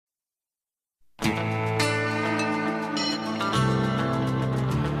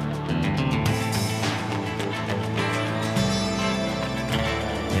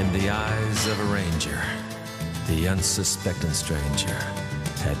the unsuspecting stranger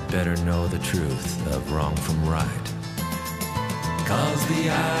had better know the truth of wrong from right. 'Cause the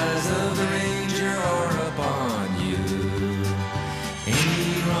eyes of the ranger are upon you.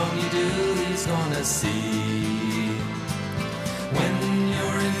 Any wrong you do, he's gonna see. When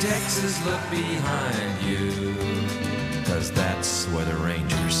you're in Texas, look behind you. 'Cause that's where the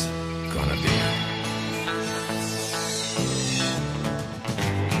ranger's gonna be.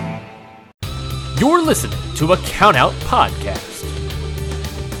 You're listening to a Count Out Podcast.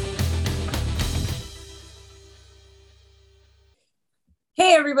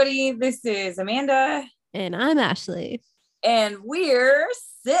 Hey everybody, this is Amanda. And I'm Ashley. And we're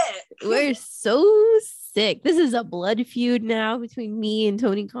sick. We're so sick. This is a blood feud now between me and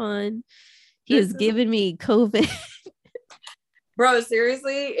Tony Khan. He has given me COVID. Bro,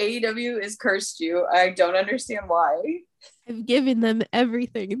 seriously, AEW has cursed you. I don't understand why. I've given them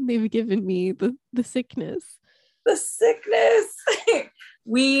everything and they've given me the sickness. The sickness.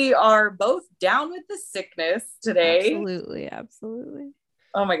 We are both down with the sickness today. Absolutely.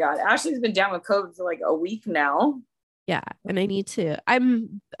 Oh my God. Ashley's been down with COVID for like a week now. Yeah, and I need to.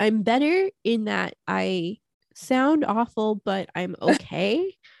 I'm better in that I sound awful, but I'm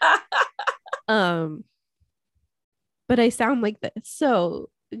okay. But I sound like this. So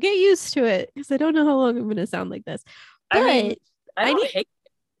get used to it because I don't know how long I'm gonna sound like this. But I need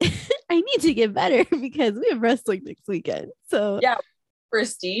I need to get better because we have wrestling next weekend. So yeah,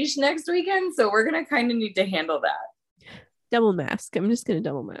 Prestige next weekend. So we're gonna kind of need to handle that. Double mask. I'm just gonna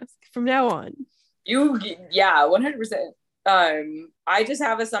double mask from now on. 100%. I just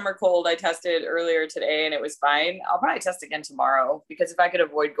have a summer cold. I tested earlier today and it was fine. I'll probably test again tomorrow because if I could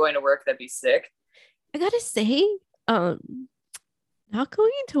avoid going to work, that'd be sick. I gotta say, not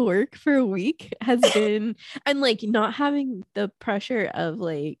going to work for a week has been, and like not having the pressure of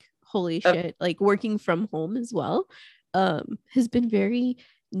like, holy shit, like working from home as well, has been very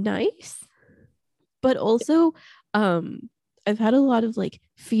nice. But also, I've had a lot of like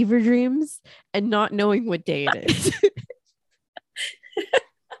fever dreams and not knowing what day it is.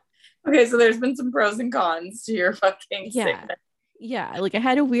 Okay, so there's been some pros and cons to your fucking sickness. Yeah, like I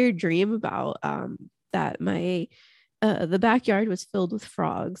had a weird dream about that my the backyard was filled with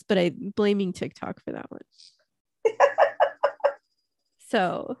frogs, but I'm blaming TikTok for that one.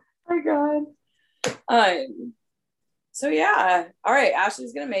 So, oh my God. So yeah, all right,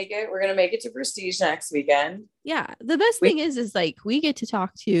 Ashley's gonna make it. We're gonna make it to Prestige next weekend. Yeah, the best thing is like we get to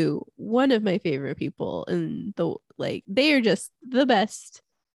talk to one of my favorite people, and they are just the best.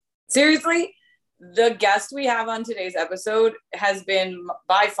 Seriously, the guest we have on today's episode has been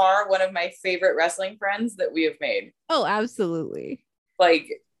by far one of my favorite wrestling friends that we have made. Oh, absolutely. Like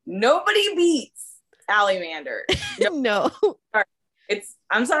nobody beats Allie Mander. No.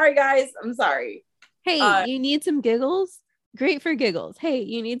 I'm sorry, guys. I'm sorry. Hey, you need some giggles? Great for giggles. Hey,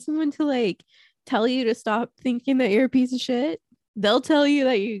 you need someone to like tell you to stop thinking that you're a piece of shit? They'll tell you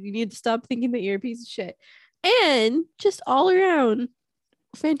that you need to stop thinking that you're a piece of shit. And just all around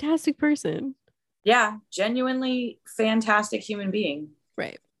fantastic person. Yeah, genuinely fantastic human being.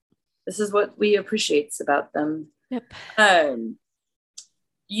 Right. This is what we appreciate about them. Yep.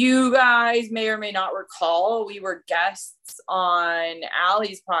 You guys may or may not recall, we were guests on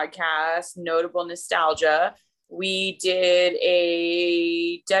Allie's podcast, Notable Nostalgia. We did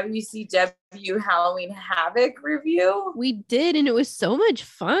a WCW Halloween Havoc review. We did, and it was so much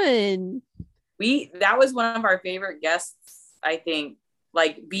fun. That was one of our favorite guests, I think,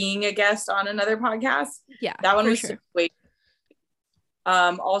 like being a guest on another podcast. Yeah, that one was sure.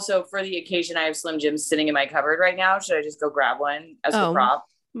 Also for the occasion, I have Slim Jims sitting in my cupboard right now. Should I just go grab one as a prop?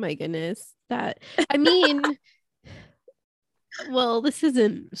 My goodness, I mean, well, this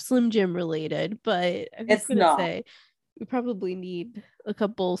isn't Slim Jim related, but I'm just gonna say we probably need a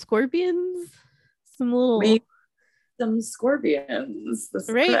couple scorpions, some scorpions.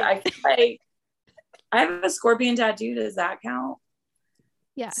 Right. I have a scorpion tattoo. Does that count?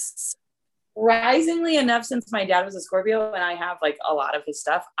 Yeah. Surprisingly enough, since my dad was a Scorpio and I have like a lot of his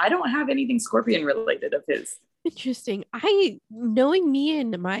stuff, I don't have anything scorpion related of his. Interesting. Knowing me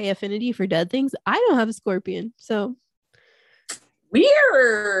and my affinity for dead things, I don't have a scorpion. So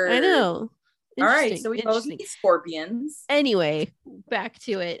weird. I know. All right. So we both need scorpions. Anyway, back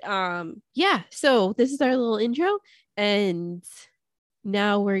to it. Yeah. So this is our little intro. And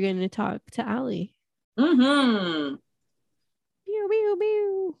now we're going to talk to Allie. Mm-hmm. Pew, pew,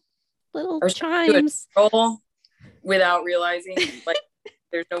 pew. Little chimes. Without realizing, like,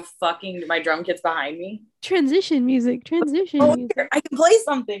 there's no fucking, my drum kit's behind me. Transition music. Music. I can play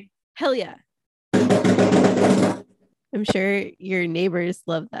something. Hell yeah. I'm sure your neighbors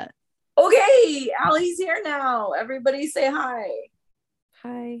love that. Okay, Allie's here now. Everybody say hi.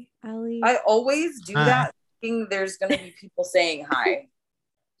 Hi, Allie. I always do Hi. that, thinking there's going to be people saying hi.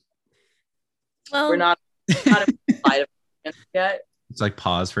 Well, We're not live yet. It's like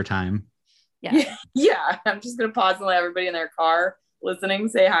pause for time. yeah. Yeah, I'm just going to pause and let everybody in their car listening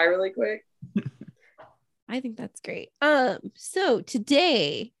say hi really quick. I think that's great. So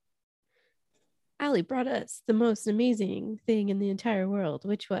today, Allie brought us the most amazing thing in the entire world,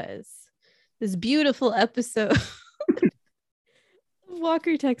 which was this beautiful episode of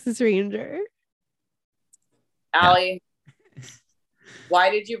Walker, Texas Ranger. Allie, why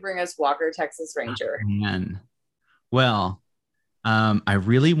did you bring us Walker, Texas Ranger? Man. Well, I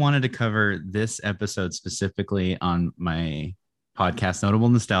really wanted to cover this episode specifically on my podcast, Notable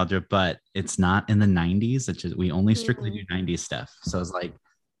Nostalgia, but it's not in the 90s. It's just, we only strictly do 90s stuff. So I was like,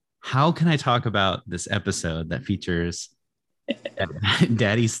 how can I talk about this episode that features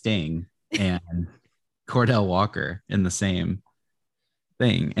Daddy Sting and Cordell Walker in the same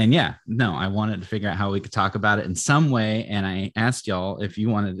thing? And yeah, no, I wanted to figure out how we could talk about it in some way. And I asked y'all if you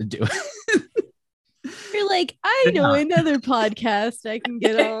wanted to do it. You're like, I know another podcast I can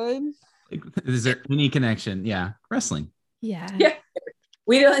get on. Like, is there any connection? Yeah, wrestling. Yeah.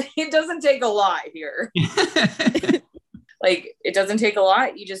 We don't. It doesn't take a lot here. Like, it doesn't take a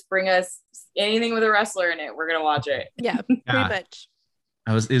lot. You just bring us anything with a wrestler in it. We're gonna watch it. Yeah, pretty much.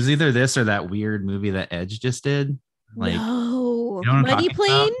 It was either this or that weird movie that Edge just did. Like, no, you know what I'm Money talking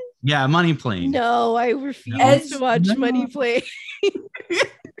Plane. about? Yeah, Money Plane. No, I refuse Edge- to watch no. Money Plane.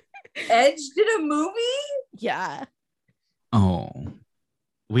 Edge did a movie. Yeah. Oh,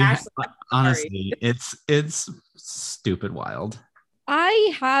 Ashley, honestly, it's stupid wild.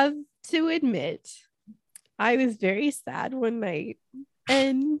 I have to admit, I was very sad one night,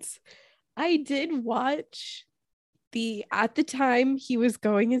 and I did watch at the time he was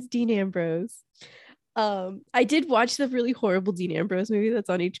going as Dean Ambrose. I did watch the really horrible Dean Ambrose movie that's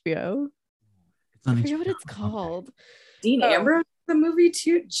on HBO. It's on I forget HBO. what it's called. Dean Ambrose the movie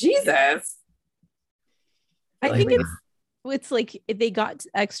too. Jesus. I Really? think it's like they got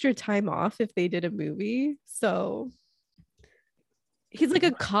extra time off if they did a movie. So he's like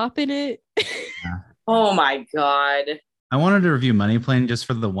a cop in it. Oh my god. I wanted to review Money Plane just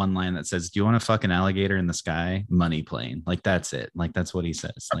for the one line that says, "Do you want to fuck an alligator in the sky?" Money Plane. Like, that's it. Like, that's what he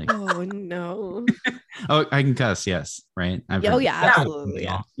says. Like, Oh no. oh, I can cuss. Yes. Right. I've Oh heard yeah, that. absolutely.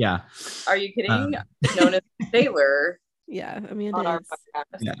 Yeah. Are you kidding? Um, Known as Sailor Yeah, I mean on it our is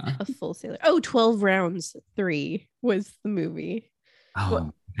podcast. Yeah. a full sailor. Oh, 12 Rounds 3 was the movie.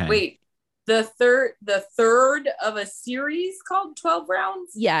 Oh, okay. Wait, the third of a series called 12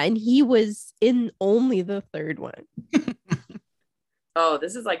 Rounds? Yeah, and he was in only the third one. Oh,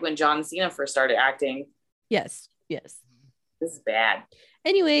 this is like when John Cena first started acting. Yes. This is bad.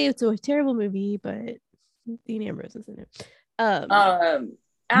 Anyway, it's a terrible movie, but Dean Ambrose is in it.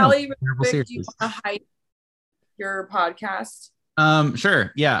 Allie, real terrible quick, do you series. want to hype your podcast?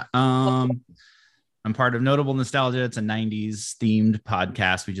 Sure. Yeah. I'm part of Notable Nostalgia. It's a 90s themed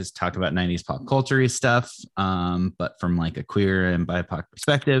podcast. We just talk about 90s pop culture stuff, but from like a queer and BIPOC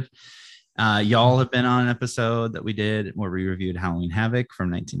perspective. Y'all have been on an episode that we did where we reviewed Halloween Havoc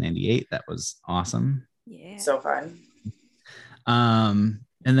from 1998. That was awesome. Yeah. So fun.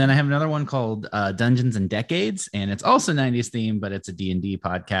 And then I have another one called Dungeons and Decades, and it's also 90s theme, but it's a D&D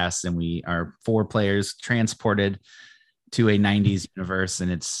podcast, and we are 4 players transported to a 90s universe,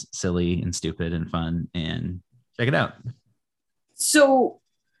 and it's silly and stupid and fun, and check it out. So,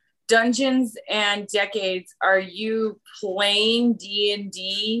 Dungeons and Decades, are you playing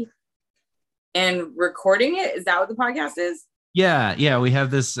D&D and recording it? Is that what the podcast is? Yeah, we have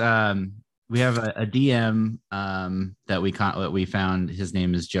this we have a DM that we found. His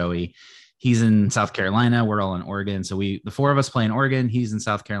name is Joey. He's in South Carolina. We're all in Oregon. So the 4 of us play in Oregon. He's in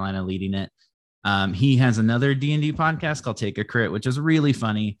South Carolina leading it. He has another D&D podcast called Take a Crit, which is really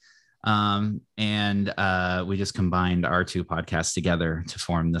funny. And we just combined our 2 podcasts together to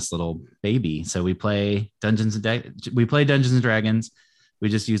form this little baby. So we play Dungeons and Dragons. We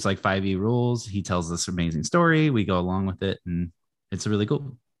just use like 5e rules. He tells this amazing story. We go along with it, and it's really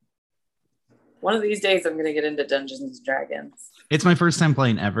cool. One of these days, I'm going to get into Dungeons and Dragons. It's my first time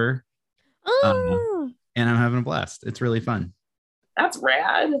playing ever, Oh, and I'm having a blast. It's really fun. That's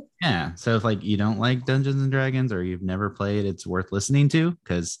rad. Yeah. So if like you don't like Dungeons and Dragons or you've never played, it's worth listening to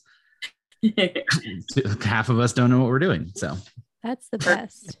because half of us don't know what we're doing. So that's the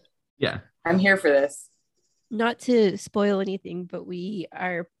best. yeah. I'm here for this. Not to spoil anything, but we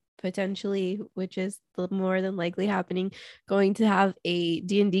are potentially, which is more than likely happening, going to have a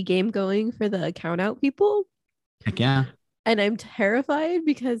D&D game going for the Count Out people. Heck yeah. and I'm terrified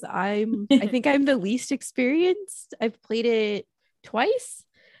because I think I'm the least experienced. I've played it twice,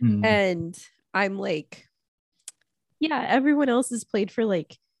 Mm. and I'm like, yeah, everyone else has played for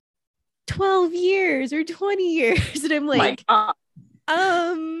like 12 years or 20 years, and I'm My like, God.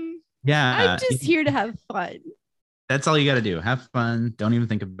 Yeah, I'm just here to have fun. that's all you got to do. Have fun. Don't even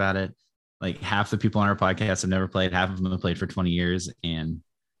think about it. Like half the people on our podcast have never played. Half of them have played for 20 years, and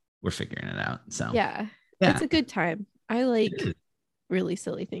we're figuring it out. So Yeah, Yeah. it's a good time. I like It is. really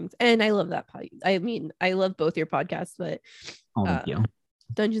silly things, and I love that I mean, I love both your podcasts, but Oh, thank you.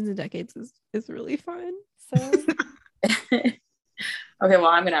 Dungeons and Decades is really fun. So Okay, well,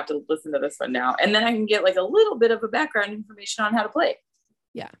 I'm gonna have to listen to this one now, and then I can get like a little bit of a background information on how to play.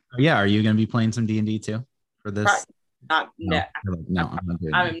 Yeah, are you going to be playing some D&D too for this? Right. Not No, no, I'm not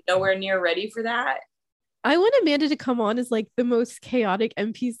doing I'm nowhere near ready for that. I want Amanda to come on as like the most chaotic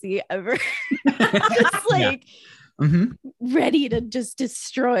NPC ever. that. Just like Mhm. ready to just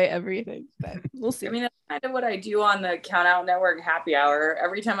destroy everything. But we'll see. I mean, that's kind of what I do on the Count Out Network happy hour.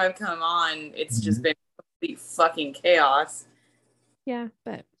 Every time I've come on, it's just been complete fucking chaos. Yeah,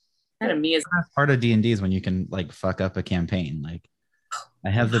 but Kind of me as That's part of D&D is when you can like fuck up a campaign. Like I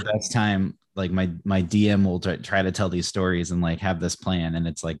have the best time. Like my DM will try to tell these stories and like have this plan, and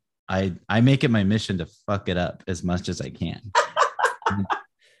it's like I make it my mission to fuck it up as much as I can.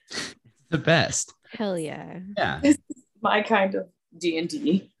 It's the best. hell yeah. Yeah. my kind of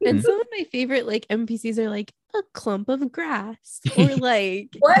D&D. And Mhm. some of my favorite like NPCs are like a clump of grass or like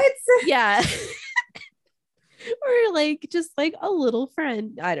What? yeah. Or like just like a little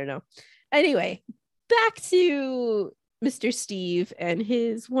friend. I don't know. Anyway, back to Mr. Steve and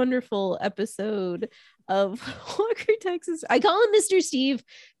his wonderful episode of Walker, Texas. I call him Mr. Steve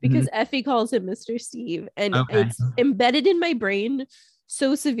because Effie calls him Mr. Steve, and Okay. it's embedded in my brain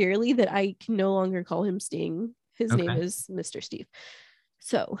so severely that I can no longer call him Sting. His name Okay. is Mr. Steve.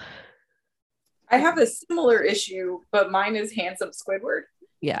 So I have a similar issue, but mine is Handsome Squidward.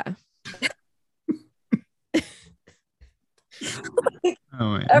 yeah.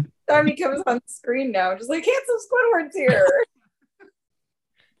 Oh, man. Every time he comes on screen now, I'm just like, Handsome Squidward's here.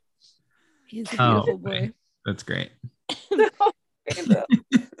 He's a Oh, beautiful okay. boy. That's great.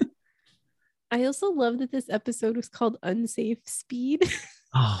 I also love that this episode was called Unsafe Speed.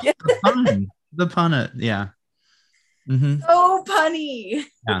 Oh, Yeah. the pun. The pun. Yeah. Mhm. So punny.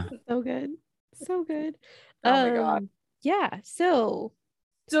 So good. So good. Oh my God. Yeah. So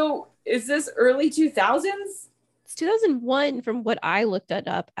So is this early 2000s? it's 2001 from what I looked it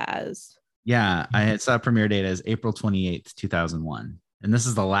up as. Yeah. I had saw premiere date as April 28th, 2001. And this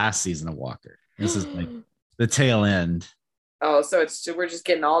is the last season of Walker. This is like the tail end. Oh, so we're just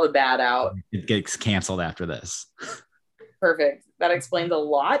getting all the bad out. It gets canceled after this. Perfect. That explains a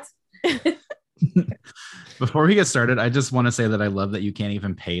lot. Before we get started, I just want to say that I love that you can't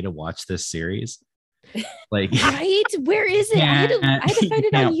even pay to watch this series. Like, Right? Where is it? I had to find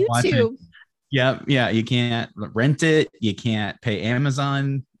it on You can't watch it. YouTube. yeah, you can't rent it. You can't pay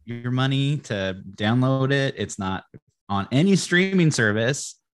Amazon your money to download it. It's not on any streaming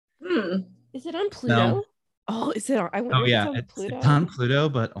service. Is it on Pluto? No. Oh, is it on? I wonder Oh if yeah, it's on it's Pluto. on Pluto,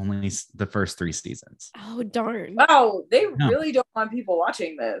 but only the first 3 seasons. Oh, darn. Wow, they No. really don't want people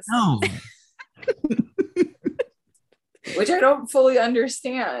watching this, No, which I don't fully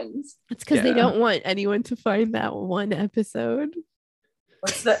understand. It's because they Yeah. don't want anyone to find that one episode.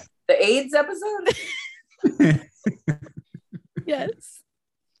 What's the AIDS episode? Yes.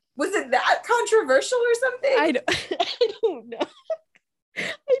 Was it that controversial or something? I don't know.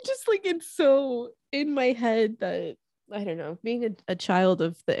 I just like it's so in my head that I don't know, being a child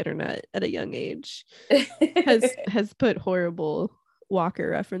of the internet at a young age has put horrible Walker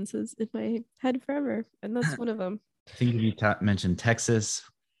references in my head forever, and that's one of them. I think if you mentioned Texas,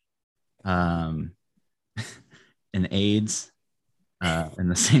 and AIDS in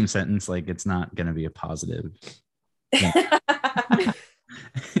the same sentence, like it's not going to be a positive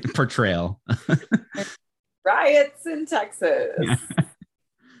portrayal. Riots in Texas.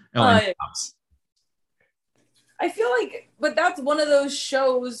 Oh, and Uh, cops. I feel like, but that's one of those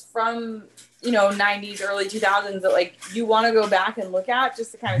shows from, 90s, early 2000s that like you want to go back and look at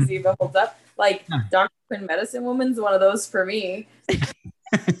just to kind of see if it holds up. Like Yeah. Dr. Quinn Medicine Woman's one of those for me.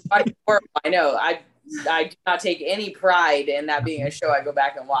 I know. I do not take any pride in that being a show I go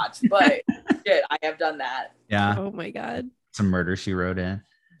back and watch, but shit, I have done that. Yeah, Oh my god. some murder she wrote in.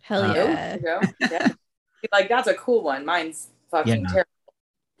 Hell Uh, yeah. Yeah. Like that's a cool one. Mine's fucking Yeah. terrible.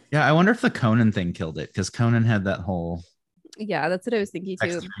 Yeah, I wonder if the Conan thing killed it because Conan had that whole Yeah, that's what I was thinking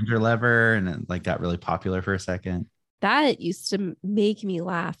sex too. stranger lever, and it like got really popular for a second. That used to make me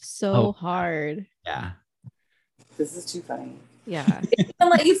laugh so Oh. hard. Yeah, This is too funny. Yeah. It's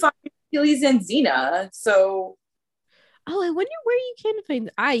gonna let you find Hercules and Xena. So Oh, I wonder where you can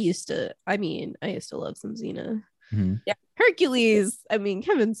find. I used to love some Xena. Mhm. Yeah. Hercules. I mean,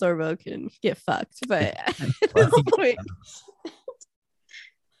 Kevin Sorbo can get fucked, but at this point,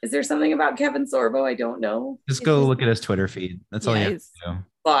 is there something about Kevin Sorbo I don't know? Just go look at his Twitter feed. That's all you have to it's do.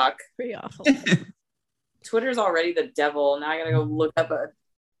 Fuck. pretty awful. Twitter's already the devil. Now I gotta go look up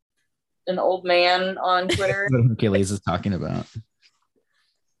an old man on Twitter. What Hercules is talking about.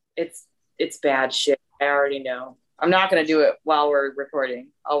 It's bad shit. I already know. I'm not gonna do it while we're recording.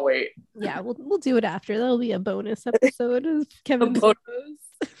 I'll wait. Yeah, we'll do it after. That'll be a bonus episode of Kevin Sorbo's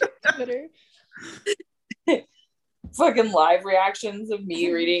Twitter. Fucking live reactions of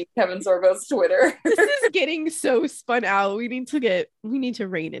me reading Kevin Sorbo's Twitter. This is getting so spun out. We need to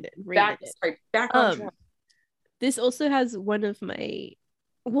rein it in. Back on track. This also has one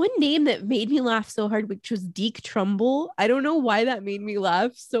name that made me laugh so hard, which was Deke Trumbull. I don't know why that made me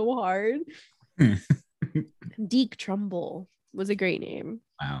laugh so hard. Deke Trumbull was a great name.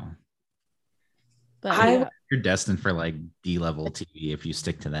 Wow. But You're destined for like D-level TV if you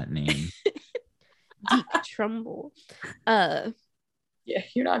stick to that name. Deke Trumbull. Yeah,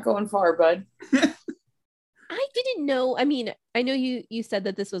 you're not going far, bud. I didn't know. I mean, I know you said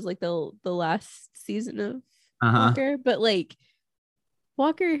that this was like the last season of Walker, but like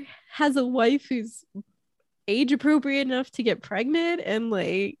Walker has a wife who's age appropriate enough to get pregnant, and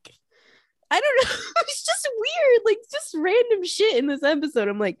like I don't know, it's just weird, like just random shit in this episode.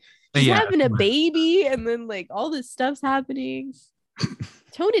 I'm like, she's having a baby, and then like all this stuff's happening.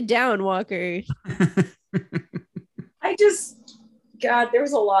 Tone it down, Walker. God,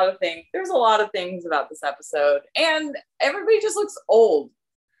 there's a lot of things. There's a lot of things about this episode, and everybody just looks old.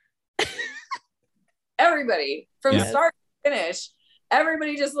 Everybody from start to finish,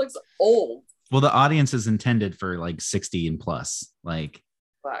 everybody just looks old. Well, the audience is intended for like 60 and plus. Like,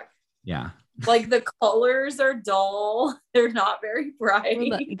 fuck. Yeah. Like the colors are dull. They're not very bright.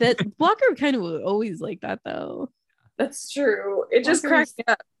 Well, that Walker kind of always like that though. That's true. It just cracks me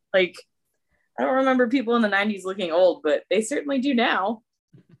up. Like, I don't remember people in the 90s looking old, but they certainly do now.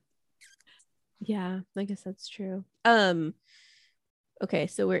 Yeah, I guess that's true. Okay,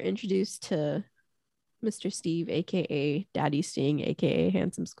 so we're introduced to Mr. Steve, aka Daddy Sting, aka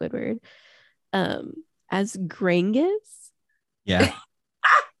Handsome Squidward, as Grangus. Yeah.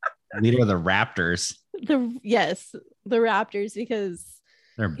 Leader of the Raptors. The Raptors, because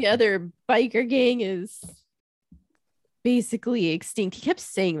the other biker gang is basically extinct. He kept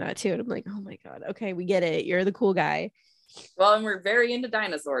saying that too, and I'm like, oh my god, okay, we get it. You're the cool guy. Well, and we're very into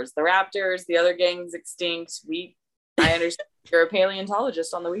dinosaurs. The Raptors, the other gang's extinct. I understand. You're a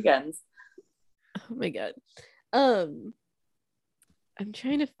paleontologist on the weekends. Oh my god. I'm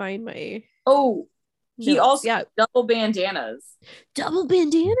trying to find my. Oh, he notes. also double bandanas. Double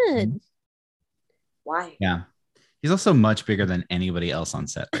bandana. Why? Yeah. He's also much bigger than anybody else on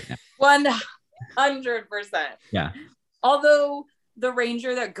set right now. 100%. Yeah. Although the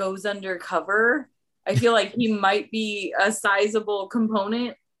ranger that goes undercover, I feel like he might be a sizable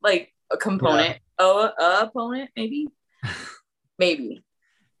component, like a component, a opponent, maybe. Maybe.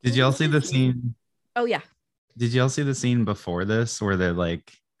 Did y'all see the scene? Oh yeah. Did y'all see the scene before this where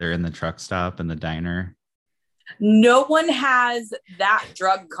they're in the truck stop in the diner? No one has that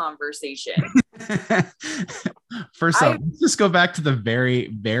drug conversation. First off, let's just go back to the very,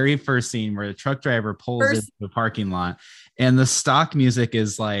 very first scene where the truck driver pulls into the parking lot and the stock music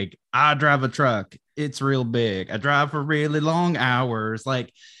is like, I drive a truck. It's real big. I drive for really long hours.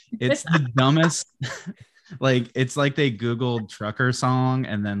 Like, it's the dumbest. Like, it's like they Googled trucker song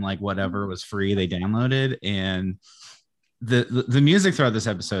and then like whatever was free they downloaded. And the music throughout this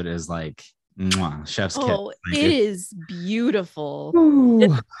episode is like, mwah, chef's kiss. Oh, Like, it is beautiful.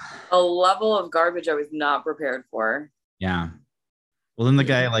 It's a level of garbage I was not prepared for. Yeah. Well, then the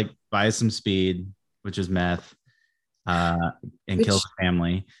guy like buys some speed, which is meth, and kills the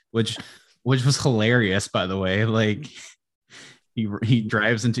family, which was hilarious, by the way. Like he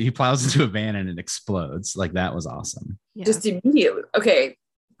plows into a van and it explodes. Like, that was awesome. Yeah. Just immediately. Okay.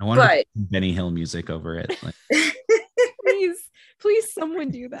 I wonder if Benny Hill music over it. Like, please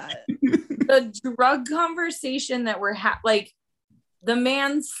someone do that. The drug conversation that we're like, the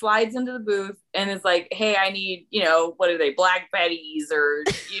man slides into the booth and is like, hey, I need, what are they, Black Betties, or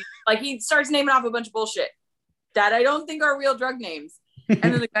like he starts naming off a bunch of bullshit that I don't think are real drug names. And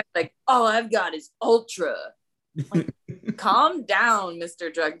then the guy's like, all I've got is Ultra. Like, calm down,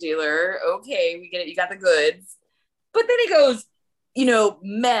 Mr. Drug Dealer. Okay, we get it. You got the goods. But then he goes,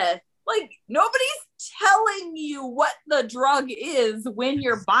 meth. Like, nobody's telling you what the drug is when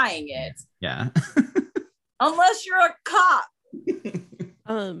you're buying it. yeah. Unless you're a cop.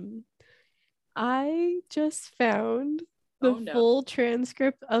 I just found the Oh, no. full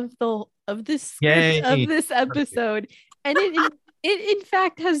transcript of this Yay. script of this episode, and it in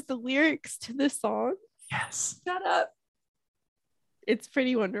fact has the lyrics to the song. Yes. Shut up. It's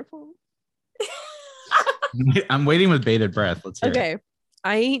pretty wonderful. I'm waiting with bated breath. Let's hear it. Okay,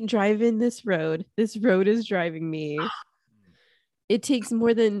 I ain't driving this road. This road is driving me. It takes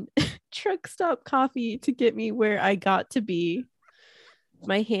more than truck stop coffee to get me where I got to be.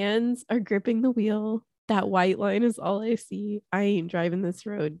 My hands are gripping the wheel. That white line is all I see. I ain't driving this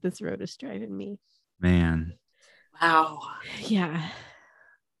road. This road is driving me. Man. Wow. Yeah.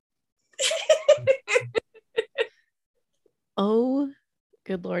 Oh,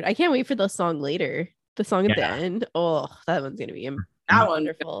 good Lord. I can't wait for the song later. The song at the Yeah. end. Oh, that one's going to be That one's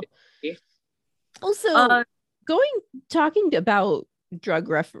wonderful. be- Also, talking about drug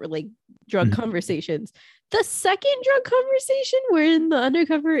Mhm. conversations. The second drug conversation wherein the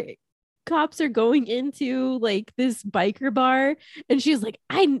undercover cops are going into like this biker bar and she's like,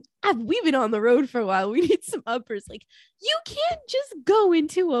 we've been on the road for a while. We need some uppers. Like, you can't just go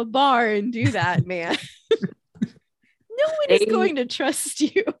into a bar and do that, man. No one is going to trust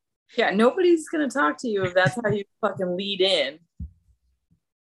you. Yeah, nobody's gonna talk to you if that's how you fucking lead in.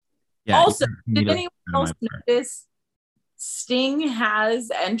 Yeah. Also, you did need to anyone go to else my bar. notice Sting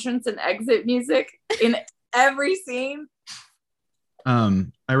has entrance and exit music in every scene? I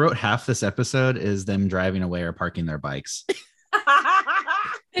wrote half this episode is them driving away or parking their bikes.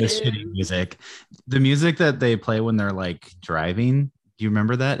 The shitty music. The music that they play when they're like driving. Do you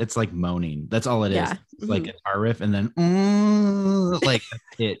remember that? It's like moaning. That's all it is. Yeah. It's like Mhm. a guitar riff and then like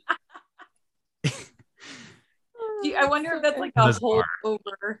it. I wonder if that's like a Bizarre.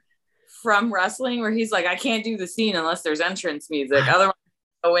 holdover from wrestling where he's like, I can't do the scene unless there's entrance music. Otherwise,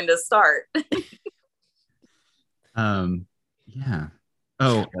 I know when to start. Yeah.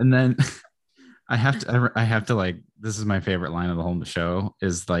 Oh, and then I have to like, this is my favorite line of the whole show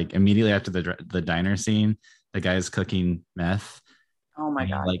is like immediately after the diner scene, the guy's cooking meth. Oh my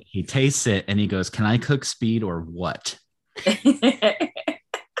And, god. like he tastes it and he goes, "Can I cook speed or what?"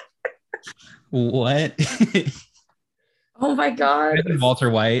 What? Oh my god. Walter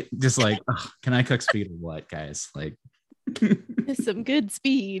White just like, "Ugh, can I cook speed or what, guys?" Like, Some good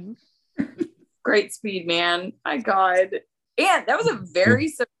speed. Great speed, man. My god. And that was a very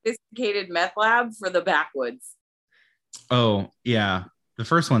sophisticated meth lab for the backwoods. oh yeah, the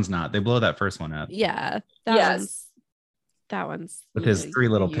first one's not. They blow that first one up Yeah. Yes. That one's with you his know, three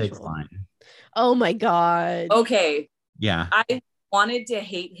little the pigs usual. line. Oh my god. Okay. Yeah, I wanted to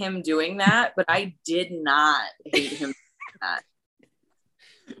hate him doing that, but I did not hate him doing that.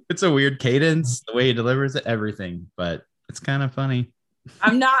 it's a weird cadence, the way he delivers it, everything, but it's kind of funny.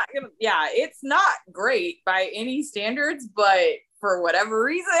 I'm not gonna, yeah, it's not great by any standards, but for whatever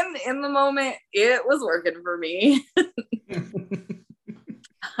reason in the moment, it was working for me.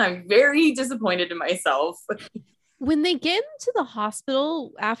 I'm very disappointed in myself. When they get into the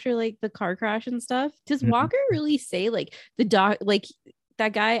hospital after like the car crash and stuff, does Mhm. Walker really say like the doc, like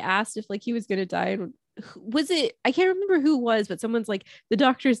that guy asked if like he was gonna die, and was it, I can't remember who it was, but someone's like, the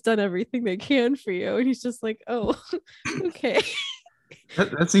doctor's done everything they can for you, and he's just like, oh, okay.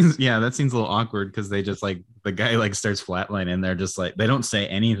 That seems a little awkward because they just like the guy like starts flatlining. They're just like they don't say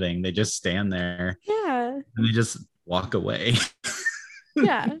anything. They just stand there Yeah. and they just walk away.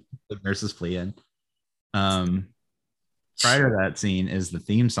 Yeah. The nurses flee in. Prior to that scene is the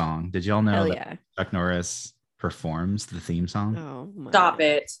theme song. Did y'all know Hell that yeah. Chuck Norris performs the theme song? Oh my Stop God.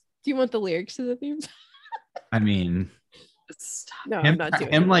 it. Do you want the lyrics to the theme? I mean, Stop. No, I'm him, not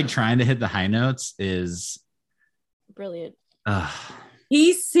doing him it. like trying to hit the high notes is Brilliant.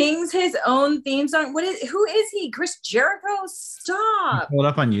 He sings his own theme song. Who is he? Chris Jericho? Stop. pull it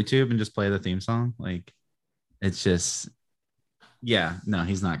up on YouTube and just play the theme song. Like it's just no,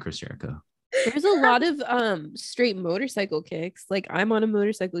 he's not Chris Jericho. There's a lot of straight motorcycle kicks. Like I'm on a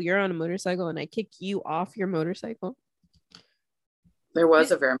motorcycle, you're on a motorcycle, and I kick you off your motorcycle. There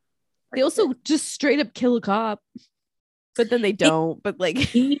was a very They also just straight up kill a cop, but then they don't. But like,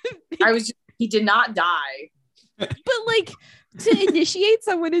 he did not die. but like to initiate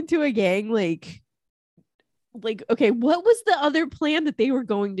someone into a gang, like okay, what was the other plan that they were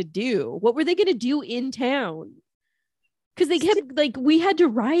going to do? What were they going to do in town? Because they kept like we had to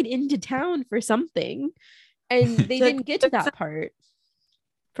ride into town for something, and they didn't get to that part.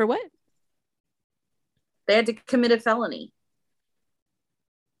 For what? They had to commit a felony,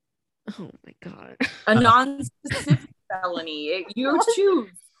 Oh my God. a non-specific felony. You choose.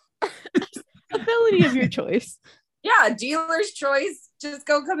 A felony of your choice. Yeah, dealer's choice. Just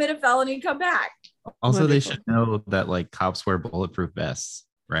go commit a felony, come back. Also, they Wonderful. should know that like cops wear bulletproof vests,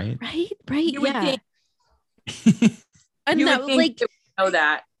 right? Right, You would yeah. think, And you that would was think like, they would know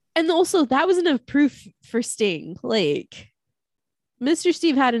that. and also that was enough proof for Sting. Like, Mr.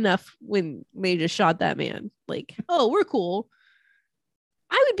 Steve had enough when they just shot that man. Like, oh, we're cool.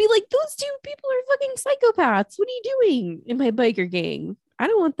 I would be like, those two people are fucking psychopaths. What are you doing in my biker gang? I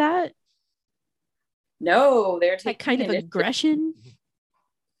don't want that. No, they're That taking kind of initiative. aggression.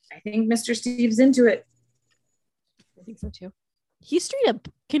 I think Mr. Steve's into it. I think so too. He straight up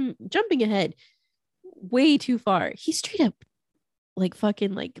jumping ahead way too far. He straight up like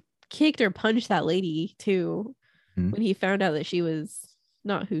fucking like kicked or punched that lady too Mhm. when he found out that she was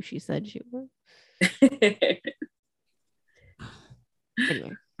not who she said she was.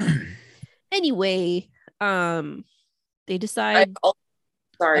 Anyway, they decide.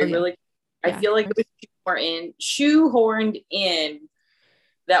 Sorry, Oh, yeah. really. Yeah, I feel like it was shoehorned in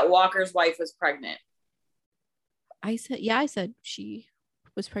that Walker's wife was pregnant. I said she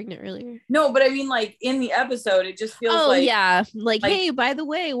was pregnant earlier. No, but I mean, like in the episode, it just feels Oh like yeah, like, like- hey, by the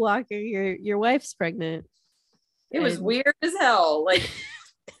way, Walker, your wife's pregnant. it was And- weird as hell. Like,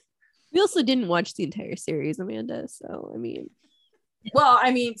 We also didn't watch the entire series, Amanda. So I mean, well,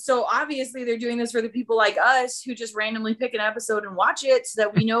 I mean, so obviously they're doing this for the people like us who just randomly pick an episode and watch it so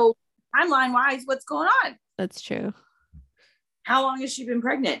that we know timeline wise what's going on. that's true. How long has she been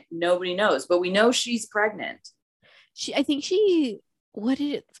pregnant? Nobody knows, but we know she's pregnant. I think what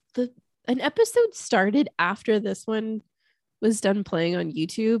did an episode started after this one was done playing on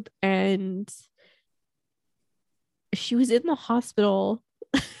YouTube, and she was in the hospital.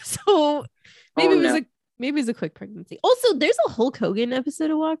 So maybe it was a quick pregnancy. Also, there's a Hulk Hogan episode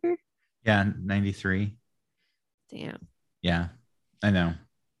of Walker. Yeah, 93. Damn. Yeah, I know.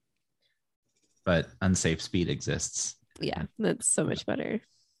 But unsafe speed exists. Yeah, that's so much better.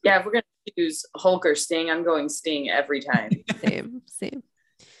 Yeah, if we're gonna choose Hulk or Sting, I'm going Sting every time. Same.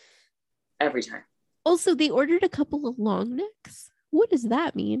 Every time. Also, they ordered a couple of long necks. What does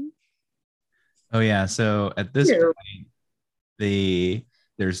that mean? Oh yeah. So at this Ew. point,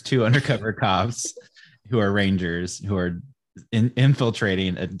 there's two undercover cops who are rangers who are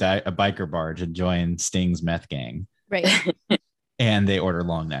infiltrating a biker bar to join Sting's meth gang, Right. and they order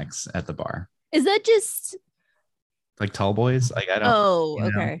long necks at the bar, Is that just like tall boys. Like I don't. Oh,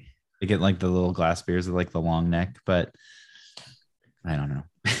 you know. okay. They get like the little glass beers with like the long neck, but I don't know.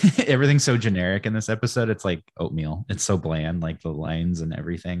 Everything's so generic in this episode. It's like oatmeal. It's so bland, like the lines and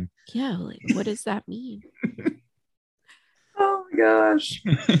everything. Yeah, like what does that mean? Oh my gosh.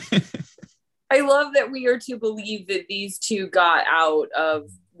 I love that we are to believe that these two got out of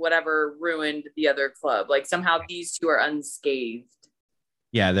whatever ruined the other club. Like somehow these two are unscathed.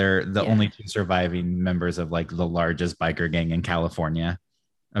 Yeah, they're the Yeah. only two surviving members of like the largest biker gang in California,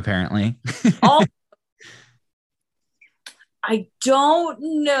 apparently. All I don't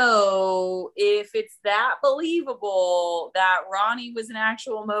know if it's that believable that Ronnie was an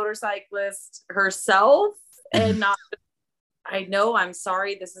actual motorcyclist herself and not. I know, I'm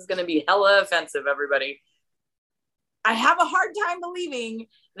sorry. This is going to be hella offensive, everybody. I have a hard time believing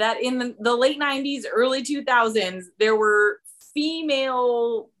that in the late 90s, early 2000s, there were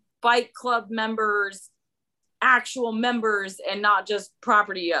female bike club members, actual members, and not just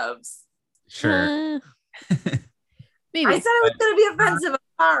property ofs. Sure. Maybe. I said it was going to be offensive.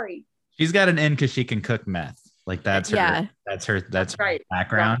 I'm sorry. She's got an in because she can cook meth. Like that's her. Yeah. That's her Right.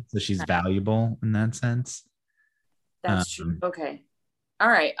 background. So she's valuable in that sense. That's true. Okay. All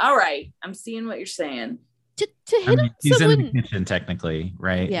right. I'm seeing what you're saying. to I hit mean, on he's in someone. the kitchen technically,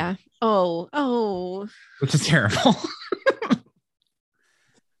 right? Yeah. Oh. Which is terrible.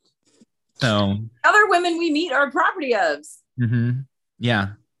 So Other women we meet are property ofs. yeah.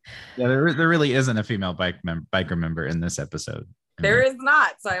 There really isn't a female biker member in this episode. There is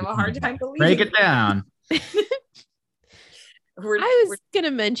not. So I have a hard time believing. Break it down. I was gonna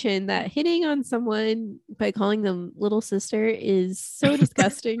mention that hitting on someone by calling them little sister is so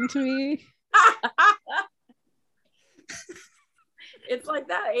disgusting to me. It's like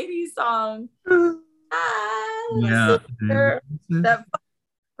that 80s song. Yeah. Sister. That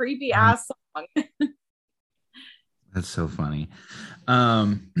creepy ass song. That's so funny.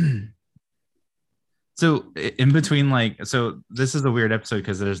 So in between, like, so this is a weird episode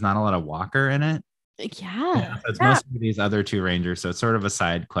because there's not a lot of Walker in it. Yeah. So it's mostly these other two rangers. So it's sort of a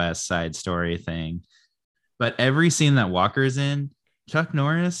side quest, side story thing. But every scene that Walker's in, Chuck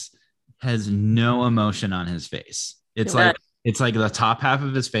Norris has no emotion on his face. It's like the top half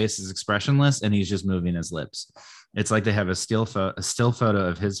of his face is expressionless and he's just moving his lips. It's like they have a still photo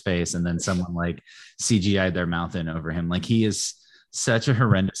of his face and then someone like CGI'd their mouth in over him. Like he is such a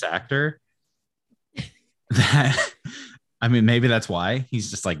horrendous actor. that I mean, maybe that's why he's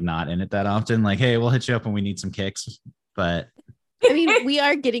just like not in it that often. Like, hey, we'll hit you up when we need some kicks. But I mean, we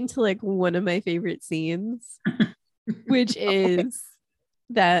are getting to like one of my favorite scenes, which is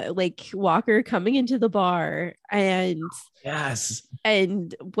that like Walker coming into the bar yes,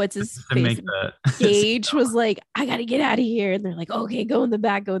 and what's his to face? make the Gage was like, I gotta get out of here. And they're like, okay, go in the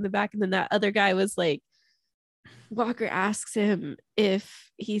back, go in the back. And then that other guy was like, Walker asks him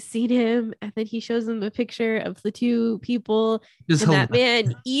if he's seen him, and then he shows him a picture of the two people, just and that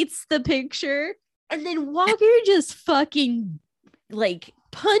man eats the picture, and then Walker just fucking like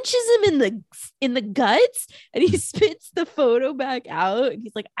punches him in the guts, and he spits the photo back out, and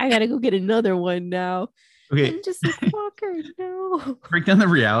he's like, I gotta go get another one now. Okay, I'm just like, Walker, no. break down the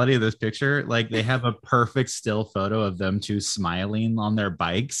reality of this picture. Like, they have a perfect still photo of them two smiling on their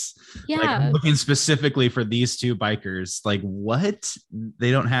bikes. Yeah, like, I'm looking specifically for these two bikers. Like, what?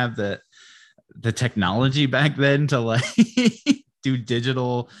 They don't have the technology back then to like do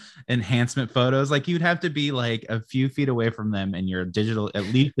digital enhancement photos. Like, you'd have to be like a few feet away from them and your digital, at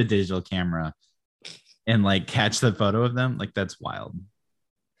least the digital camera, and like catch the photo of them. Like, that's wild.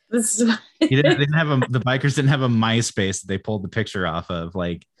 They didn't have the bikers didn't have a MySpace that they pulled the picture off of.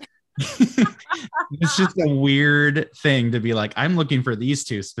 Like, it's just a weird thing to be like, I'm looking for these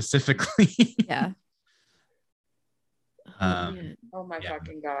two specifically. Yeah. Man. Oh my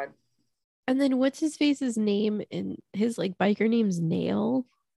fucking God. And then what's his face's name? And his like biker name's Nail.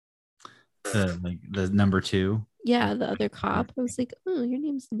 The number 2. Yeah, the other cop. I was like, oh, your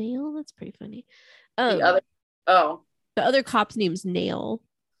name's Nail? That's pretty funny. The other cop's name's Nail.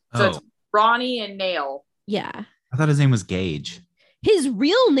 So it's Ronnie and Nail. Yeah. I thought his name was Gage. His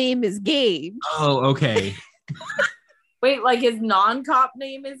real name is Gage. Oh, okay. Wait, like his non-cop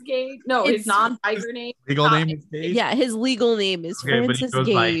name is Gage? No, his non-biker name. Legal name is Gage? Yeah, his legal name is Francis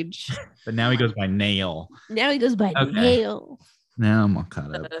Gage. But now he goes by Nail. Now he goes by Nail. Now I'm all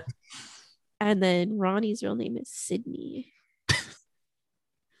caught up. And then Ronnie's real name is Sydney.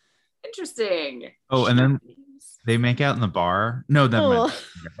 Interesting. Oh, and then they make out in the bar. No, never mind.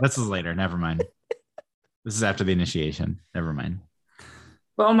 This is later. Never mind. This is after the initiation. Never mind.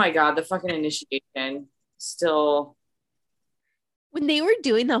 Oh my God, the fucking initiation. Still. When they were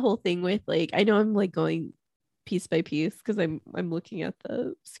doing the whole thing with like, I know I'm like going piece by piece because I'm looking at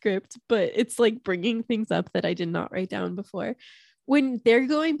the script, but it's like bringing things up that I did not write down before. When they're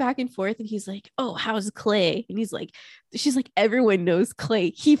going back and forth and he's like, oh, how's Clay? And she's like, everyone knows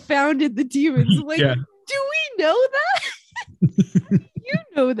Clay. He founded the demons. Like, do we know that? You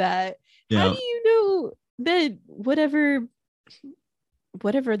know that. Yeah. How do you know that whatever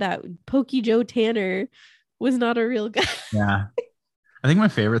that Pokey Joe Tanner was not a real guy? Yeah. I think my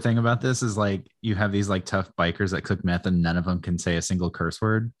favorite thing about this is like you have these like tough bikers that cook meth and none of them can say a single curse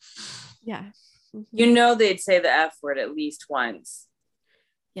word. Yeah. You know they'd say the F word at least once.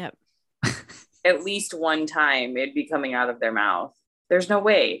 Yep. At least one time it'd be coming out of their mouth. There's no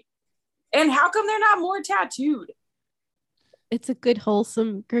way. And how come they're not more tattooed? It's a good,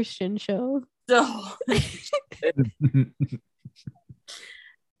 wholesome Christian show. So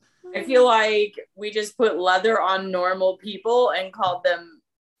I feel like we just put leather on normal people and called them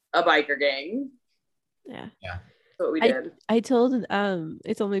a biker gang. Yeah. Yeah. That's what we did. I told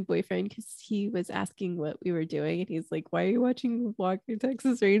my boyfriend because he was asking what we were doing and he's like, why are you watching Walker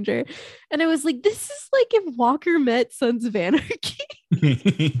Texas Ranger? And I was like, this is like if Walker met Sons of Anarchy.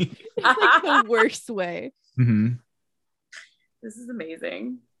 It's like the worst way. Mm-hmm. This is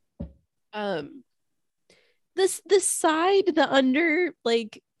amazing. The side, the under,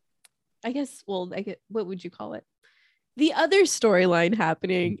 like, I guess, what would you call it? The other storyline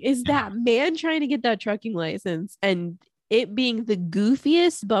happening is that man trying to get that trucking license and it being the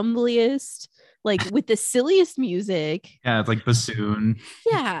goofiest, bumbliest, like with the silliest music. Yeah, it's like bassoon.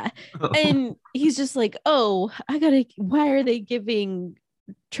 Yeah. And he's just like, oh, why are they giving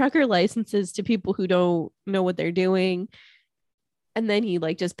trucker licenses to people who don't know what they're doing? And then he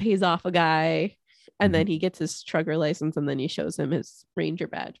like just pays off a guy and then he gets his trucker license and then he shows him his ranger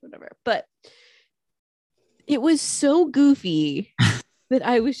badge, whatever. But it was so goofy that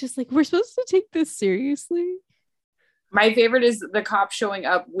I was just like, we're supposed to take this seriously. My favorite is the cop showing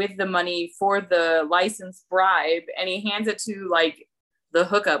up with the money for the license bribe and he hands it to like the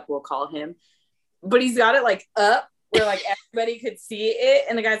hookup, we'll call him. But he's got it like up where like everybody could see it.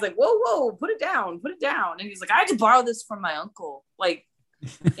 And the guy's like, whoa, put it down. And he's like, I had to borrow this from my uncle. Like,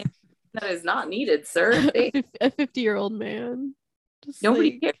 that is not needed, sir. A 50-year-old man. Just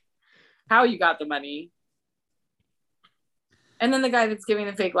nobody cares how you got the money. And then the guy that's giving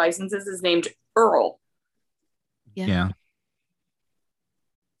the fake licenses is named Earl. Yeah.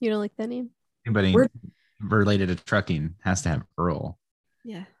 You don't like that name? Anybody related to trucking has to have Earl.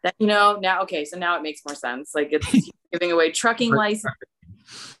 Yeah. That, now okay, so now it makes more sense. Like it's giving away trucking license.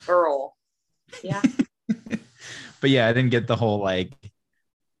 Earl. Yeah. But yeah, I didn't get the whole like.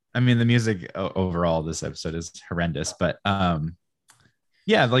 I mean, the music overall this episode is horrendous, but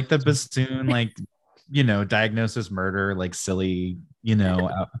yeah, like the bassoon, like diagnosis murder, like silly,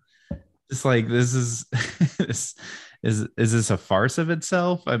 it's like this is is this a farce of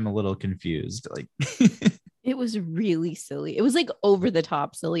itself? I'm a little confused. Like It was really silly. It was like over the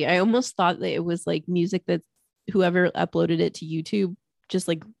top silly. I almost thought that it was like music that whoever uploaded it to YouTube just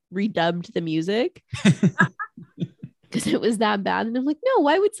like redubbed the music because it was that bad. And I'm like, no,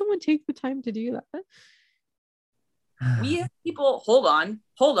 why would someone take the time to do that? We have people, hold on.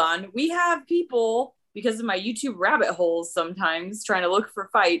 We have people, because of my YouTube rabbit holes sometimes trying to look for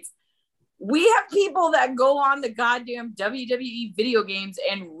fights. We have people that go on the goddamn WWE video games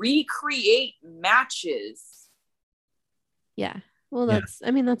and recreate matches. Yeah. Well, that's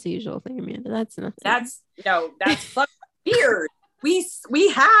the usual thing, Amanda. That's nothing. That's fucking weird. We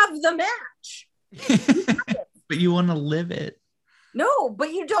have the match. But you want to live it. No,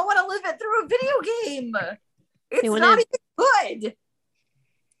 but you don't want to live it through a video game. It's not even good.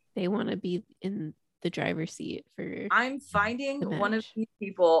 They want to be in the driver's seat for. I'm finding one of these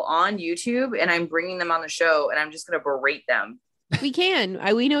people on YouTube and I'm bringing them on the show and I'm just going to berate them. We can.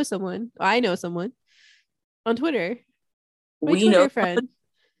 We know someone. I know someone on Twitter. We know friend.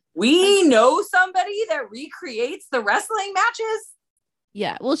 We know somebody that recreates the wrestling matches.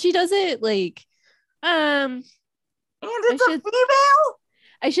 Yeah. Well, she does it like, and it's a female.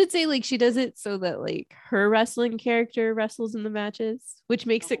 I should say like she does it so that like her wrestling character wrestles in the matches, which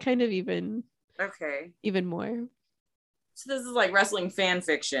makes it kind of even more. So this is like wrestling fan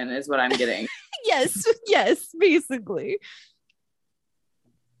fiction is what I'm getting. yes, basically.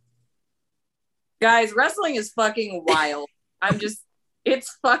 Guys, wrestling is fucking wild.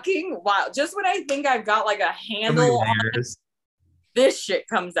 It's fucking wild. Just when I think I've got like a handle on it, this shit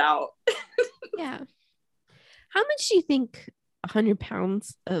comes out. Yeah. How much do you think 100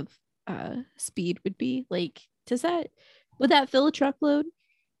 pounds of speed would be? Like, would that fill a truckload?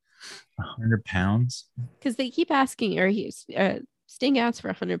 100 pounds? Because they keep asking, or Sting asks for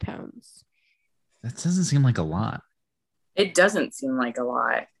 100 pounds. That doesn't seem like a lot. It doesn't seem like a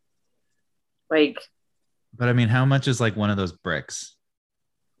lot. Like, but I mean, how much is like one of those bricks?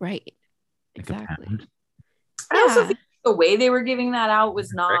 Right. Like exactly. I also think the way they were giving that out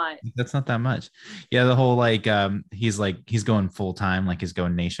was not. That's not that much. Yeah, the whole like he's going full time, like he's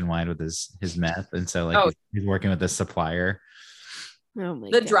going nationwide with his meth, and so like he's working with this supplier. Oh my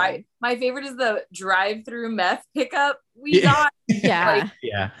God. drive. My favorite is the drive-through meth pickup we got. Yeah.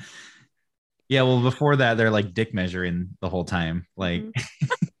 Yeah. Well, before that, they're like dick measuring the whole time. Like,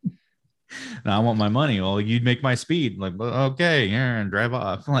 no, I want my money. Well, you'd make my speed. Like, okay, yeah, and drive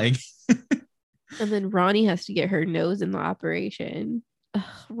off. Like, and then Ronnie has to get her nose in the operation. Ugh,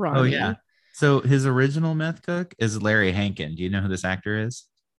 Ronnie. Oh yeah. So his original meth cook is Larry Hankin. Do you know who this actor is?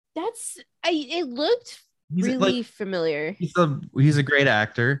 It looked really familiar. He's a great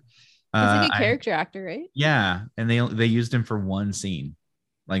actor. He's like a character actor, right? Yeah, and they used him for one scene.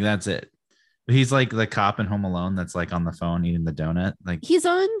 Like that's it. But he's like the cop in Home Alone that's like on the phone eating the donut. Like he's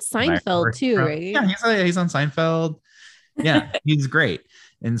on Seinfeld too, right? Yeah, he's on Seinfeld. Yeah, he's great.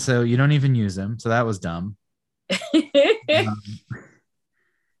 And so you don't even use him. So that was dumb. They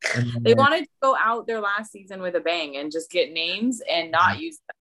wanted to go out their last season with a bang and just get names and not use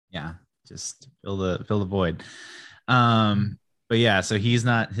them. Yeah, just fill the void. But yeah, so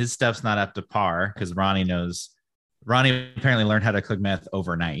his stuff's not up to par because Ronnie apparently learned how to cook meth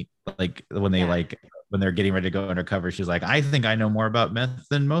overnight. Like when they're getting ready to go undercover, she's like, I think I know more about meth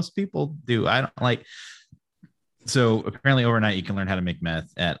than most people do. I don't like. So apparently overnight you can learn how to make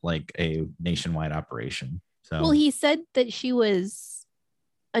meth at like a nationwide operation. So well, he said that she was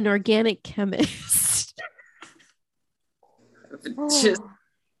an organic chemist. Just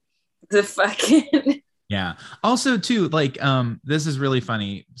the fucking yeah. Also too, like this is really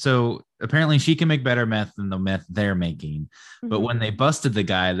funny. So apparently she can make better meth than the meth they're making. But when they busted the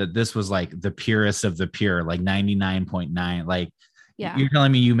guy, that this was like the purest of the pure, like 99.9. Like you're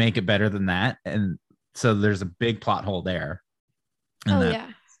telling me you make it better than that. And so there's a big plot hole there.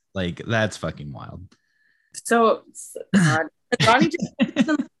 And like that's fucking wild. So Ronnie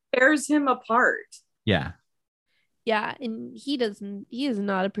just tears him apart. Yeah. Yeah, and he is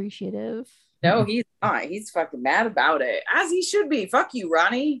not appreciative. No, he's not. He's fucking mad about it. As he should be. Fuck you,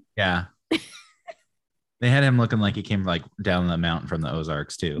 Ronnie. Yeah. They had him looking like he came like down the mountain from the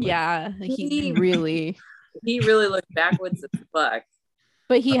Ozarks too. Like, yeah, he really looked backwards as fuck.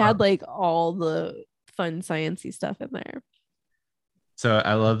 But he had like all the fun sciencey stuff in there. So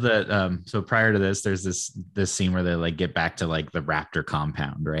I love that. So prior to this, there's this scene where they like get back to like the raptor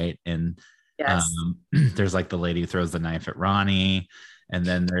compound, right? And Yes. there's like the lady who throws the knife at Ronnie, and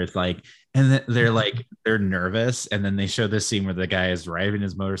then there's like, and they're nervous, and then they show this scene where the guy is driving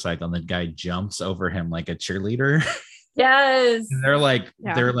his motorcycle, and the guy jumps over him like a cheerleader. Yes. And they're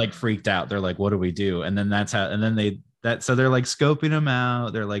like freaked out. They're like, what do we do? And then so they're like scoping him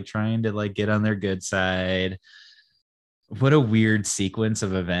out. They're like trying to like get on their good side. What a weird sequence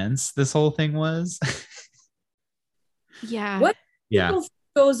of events this whole thing was. Yeah. What Yeah.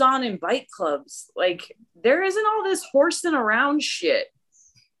 goes on in bike clubs? Like, there isn't all this horsing around shit.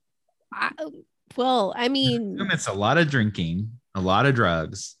 Well, I mean, It's a lot of drinking, a lot of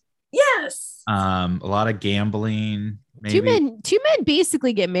drugs, Yes. a lot of gambling. Maybe two men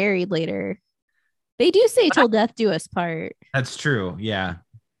basically get married later. They do say till death do us part. that's true. Yeah.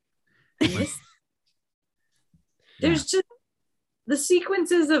 There's just the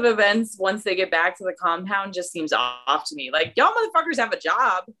sequences of events once they get back to the compound just seems off to me. Like, y'all motherfuckers have a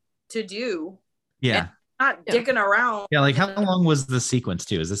job to do. Yeah. Not dicking around. Yeah. Like, how long was the sequence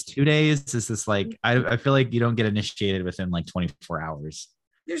too? Is this 2 days? Is this like, I feel like you don't get initiated within like 24 hours.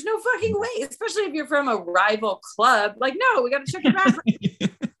 There's no fucking way, especially if you're from a rival club. Like, no, we got to check your background.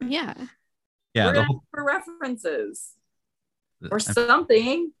 Yeah. Yeah. We're gonna look for references or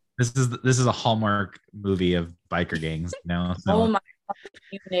something. This is a Hallmark movie of biker gangs, you know? So. Oh my God,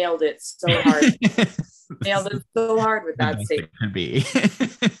 you nailed it so hard. Nailed it so hard with that statement. Could be.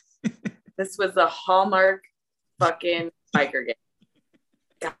 This was a Hallmark fucking biker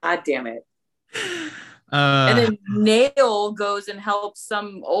game. God damn it. And then Nail goes and helps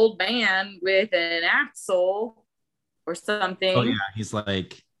some old man with an axle or something. Oh yeah, he's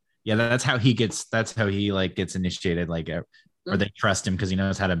like, yeah, that's how he like gets initiated, like, or they trust him because he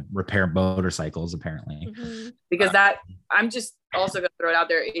knows how to repair motorcycles apparently. Mm-hmm. Because I'm just also gonna throw it out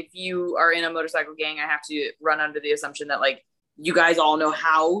there. If you are in a motorcycle gang, I have to run under the assumption that like you guys all know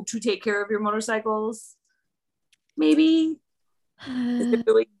how to take care of your motorcycles. Maybe is it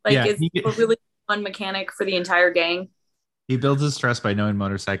really like Yeah, is it a really fun mechanic for the entire gang? He builds his trust by knowing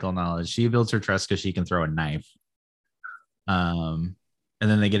motorcycle knowledge. She builds her trust because she can throw a knife. And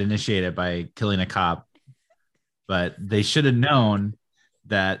then they get initiated by killing a cop. But they should have known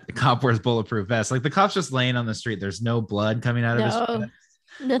that the cop wears bulletproof vests. Like, the cop's just laying on the street. There's no blood coming out of his vest.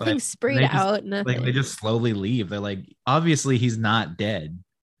 Nothing sprayed out. Nothing. Like, they just slowly leave. They're like, obviously he's not dead.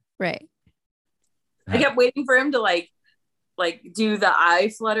 Right. I kept waiting for him to like do the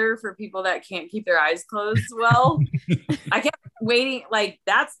eye flutter for people that can't keep their eyes closed well. I kept waiting, like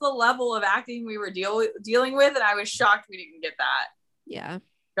that's the level of acting we were dealing with, and I was shocked we didn't get that. Yeah.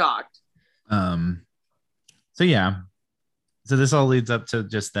 Shocked. So yeah. So this all leads up to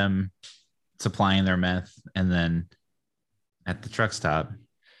just them supplying their meth, and then at the truck stop.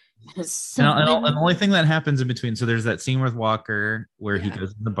 And the only thing that happens in between, so there's that scene with Walker where he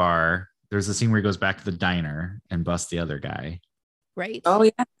goes in the bar. There's a scene where he goes back to the diner and busts the other guy. Right. Oh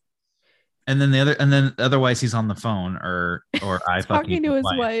yeah. And then otherwise he's on the phone or I talking to his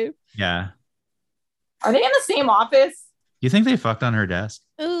wife. Yeah. Are they in the same office? You think they fucked on her desk?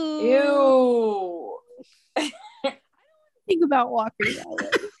 Ooh. Ew. Think about Walker that way.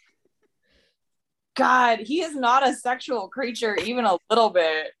 God, he is not a sexual creature even a little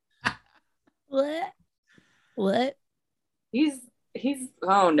bit. What? He's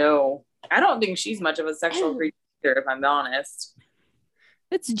oh no. I don't think she's much of a sexual creature, if I'm honest.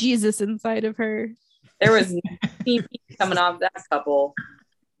 It's Jesus inside of her. There was PP coming off that couple.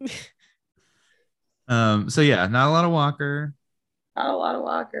 So yeah, not a lot of Walker. Not a lot of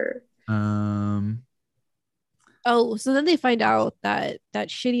Walker. Oh, so then they find out that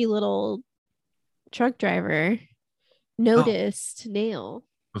shitty little truck driver noticed Nail.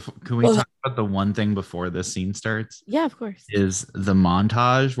 Can we talk about the one thing before this scene starts? Yeah, of course. Is the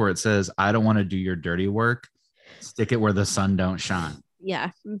montage where it says, "I don't want to do your dirty work. Stick it where the sun don't shine."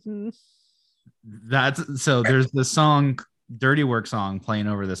 Yeah. Mm-hmm. That's so. There's the song, "Dirty Work" song playing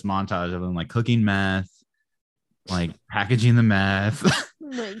over this montage of them like cooking meth, like packaging the meth. Oh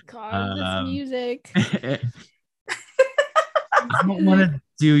my god, this music. I don't want to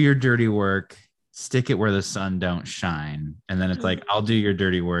do your dirty work. Stick it where the sun don't shine. And then it's like, I'll do your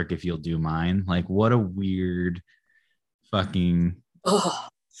dirty work if you'll do mine. Like, what a weird fucking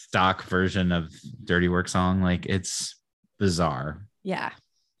stock version of Dirty Work song. Like, it's bizarre. Yeah.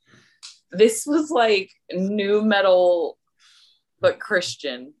 This was like new metal, but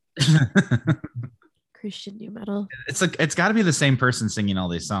Christian. Christian new metal. It's like, it's got to be the same person singing all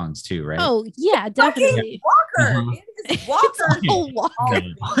these songs too, right? Oh yeah, definitely. Walker. It is Walker.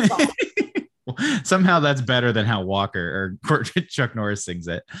 Walker. Somehow that's better than how Walker or Chuck Norris sings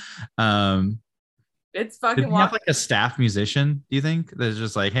it. It's Did fucking he have Walker. like a staff musician? Do you think that's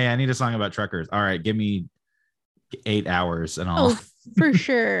just like, hey, I need a song about truckers. All right, give me 8 hours and all. Oh, for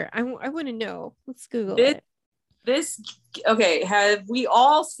sure. I want to know. Let's Google This- it. This okay, have we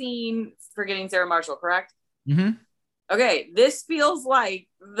all seen Forgetting Sarah Marshall, correct? Mhm. Okay, this feels like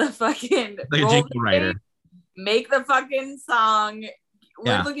the fucking Like a roll jingle the writer. tape, make the fucking song. We're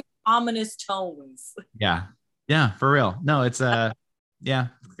Yeah. looking at ominous tones. Yeah. Yeah, for real. No, it's yeah,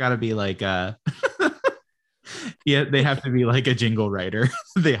 it's gotta be like yeah, they have to be like a jingle writer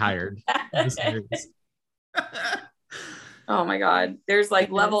they hired. for the series. Oh my god. There's like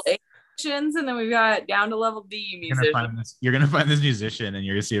Goodness. level A musicians, and then we've got down to level D musicians. You're gonna find this musician and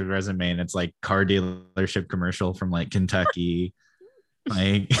you're gonna see a resume and it's like car dealership commercial from like Kentucky.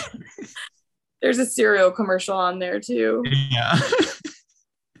 Like There's a cereal commercial on there too, yeah.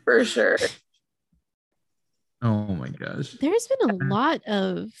 for sure. Oh my gosh. There's been a lot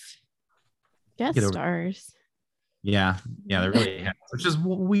of guest Get over- stars. Yeah, there really has, which is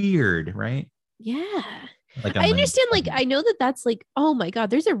weird, right? Yeah. Like I understand, like, I know that's like, oh my god,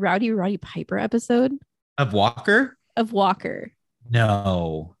 there's a Rowdy Roddy Piper episode of Walker. of Walker.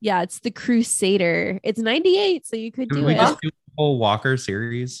 No, Yeah, it's the Crusader. It's 98, so you could should do we it. just do the whole Walker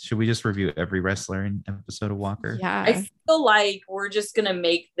series? Should we just review every wrestler in episode of Walker? Yeah. I feel like we're just gonna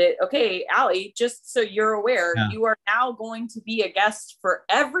make that okay, Allie, just so you're aware, Yeah. you are now going to be a guest for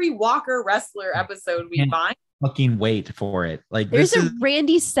every Walker wrestler episode we Yeah. find. Fucking wait for it. Like There's this a is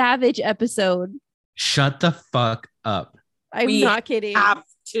Randy Savage episode. shut the fuck up. I'm We not kidding. Have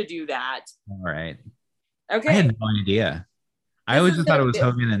to do that. All right. Okay. I had no idea. I This always is just thought it gonna was be-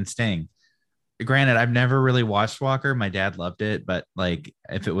 Hogan and Sting. Granted, I've never really watched Walker. My dad loved it, but like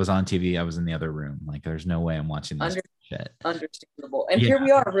if it was on TV, I was in the other room. Like there's no way I'm watching this shit. Understandable. And Yeah. here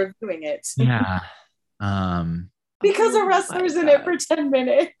we are reviewing it. Yeah. Because Oh a wrestler's my in it God. for 10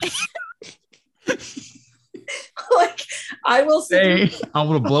 minutes. Like, I will say, Hey, I'm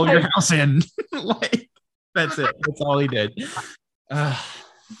gonna blow your house in. Like that's it. That's all he did. dude,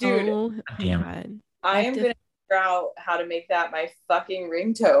 Oh my Damn. god. I am to- going to figure out how to make that my fucking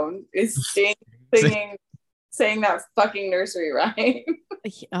ringtone is singing, saying that fucking nursery rhyme.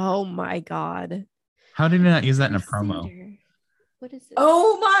 Oh my god. How did he not use that in a promo? Crusader. What is it?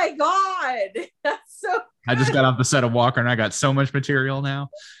 Oh my God. That's so I just got off the set of Walker and I got so much material now.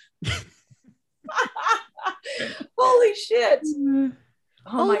 holy shit.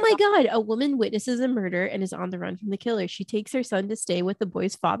 Oh my god. A woman witnesses a murder and is on the run from the killer. She takes her son to stay with the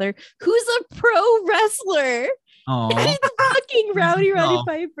boy's father, who's a pro wrestler. Oh, It's fucking Rowdy Roddy Oh.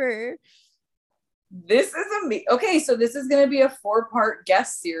 Piper. This is okay, so this is going to be a 4-part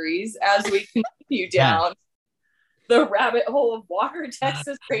guest series as we continue down the rabbit hole of Walker,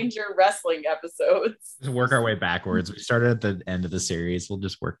 Texas Ranger wrestling episodes. just work our way backwards. We started at the end of the series. We'll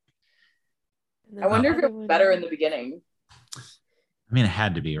just work. And then I wonder the if other it was one- better in the beginning. I mean, it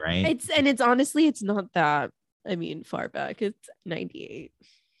had to be, right? It's honestly, it's not that, I mean, far back. It's 98.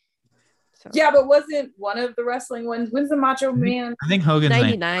 So Yeah, but wasn't one of the wrestling ones? When's the Macho Man? I think Hogan's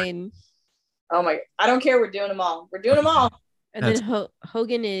 99. Oh my! I don't care. We're doing them all. We're doing them all. And then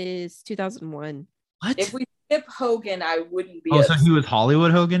Hogan is 2001. What? If we skip Hogan, I wouldn't be. Oh, so he was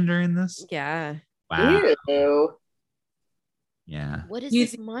Hollywood Hogan during this? Yeah. Wow. Ew. Yeah. What is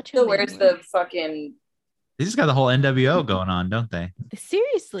He's this macho? So man where's one? the fucking? They just got the whole NWO going on, don't they?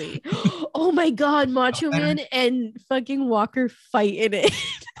 Seriously? Oh my god, Macho Okay. Man and fucking Walker fight in it.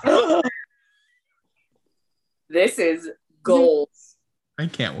 This is gold. I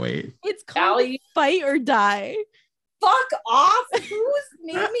can't wait. It's called Allie? Fight or Die. Fuck off! Who's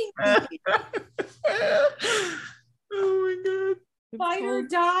naming me? Oh my god. It's Fight or called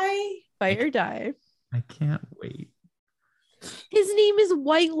Die? Fight or Die. I can't wait. His name is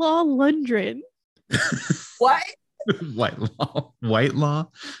Whitelaw Lundgren. What? White Law. White Law?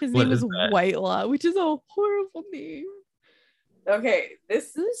 His What name is is that? Whitelaw, which is a horrible name. Okay,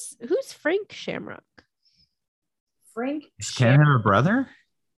 this Who's Frank Shamrock? Frank. Does Ken have a brother?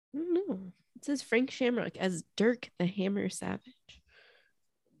 I don't know. It says Frank Shamrock as Dirk the Hammer Savage.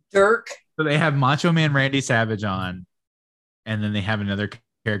 Dirk. So they have Macho Man Randy Savage on, and then they have another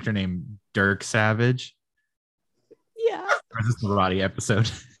character named Dirk Savage. Yeah. Or is this the Roddy episode?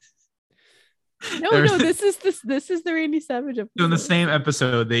 No, There's- no, this is the Randy Savage episode. So in the same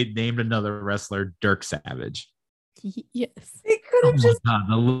episode, they named another wrestler Dirk Savage. Yes. They could Oh have my just. god,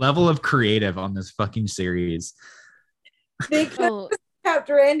 the level of creative on this fucking series. They could have Oh, kept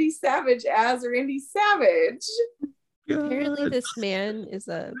Randy Savage as Randy Savage. apparently this man is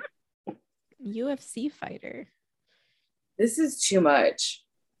a UFC fighter. This is too much.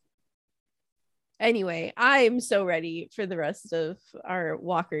 Anyway, I'm so ready for the rest of our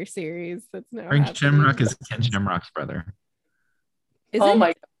Walker series. That's now Frank happening. Shamrock is Ken Shamrock's brother. Is Oh it?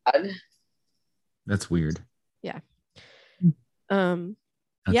 my God. That's weird. That's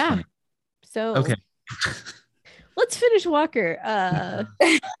yeah. funny. So Okay. let's finish Walker.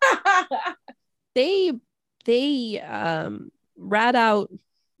 They rat out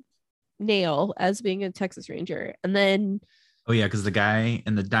Nail as being a Texas Ranger, and then Oh yeah, because the guy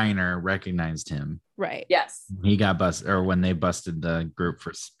in the diner recognized him. right. Yes. He got busted, or when they busted the group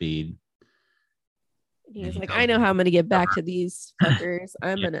for speed. He's he like, tells I know them- how I'm gonna get back to these fuckers.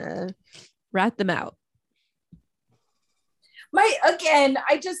 I'm Yeah. gonna rat them out.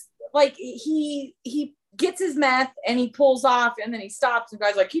 I just like he gets his meth and he pulls off and then he stops and the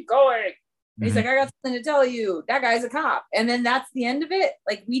guy's like, keep going. And he's Mhm. like, I got something to tell you. That guy's a cop. And then that's the end of it.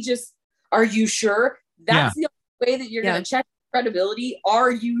 Like, are you sure? That's the only way that you're going to check credibility.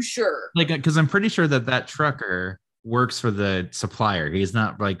 Are you sure? Like, because I'm pretty sure that trucker works for the supplier. He's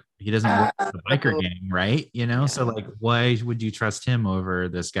not like, he doesn't work for the biker gang, right? You know, so like, why would you trust him over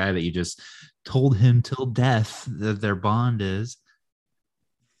this guy that you just told him till death that their bond is?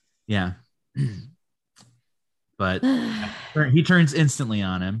 Yeah. But he turns instantly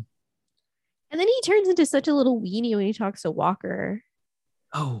on him. And then he turns into such a little weenie when he talks to Walker.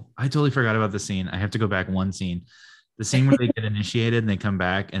 Oh, I totally forgot about the scene. I have to go back one scene. The scene where they get initiated and they come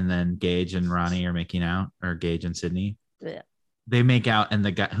back and then Gage and Ronnie are making out, or Gage and Sydney. Yeah. They make out, and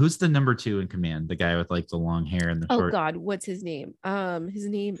the guy who's the number 2 in command, the guy with like the long hair and the Oh short. God, what's his name? His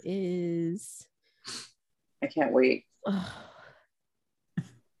name is I can't wait.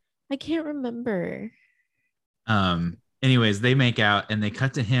 I can't remember. Anyways, they make out and they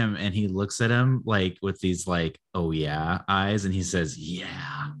cut to him and he looks at him like with these like, oh yeah eyes, and he says,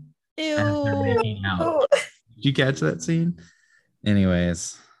 yeah. And they're Ew. making out. Did you catch that scene?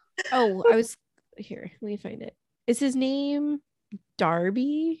 Anyways. Oh, I was here. Let me find it. Is his name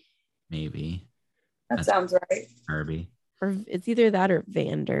Darby? Maybe. That sounds right. Darby. Or it's either that or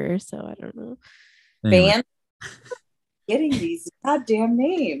Vander, so I don't know. Anyway. Van getting these goddamn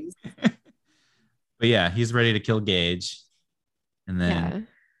names. But yeah, he's ready to kill Gage. And then Yeah.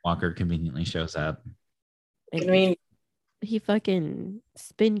 Walker conveniently shows up. I mean, He fucking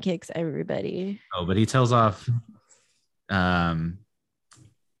spin kicks everybody. Oh, but he tells off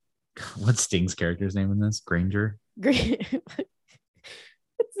what's Sting's character's name in this? Granger? What's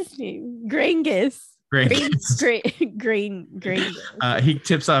his name? Grangus. Grangus. Grangus. He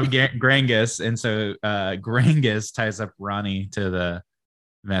tips off Grangus, and so Grangus ties up Ronnie to the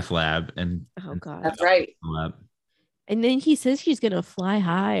meth lab and Oh God. that's right. lab. And then he says she's gonna fly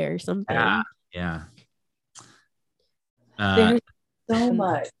high or something. Yeah. There's so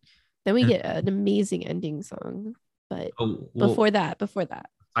much. Then we get an amazing ending song. But well, before that,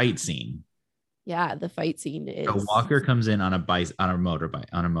 fight scene. yeah, the fight scene is So Walker comes in on a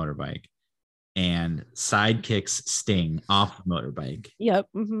motorbike and sidekicks Sting off the motorbike. Yep.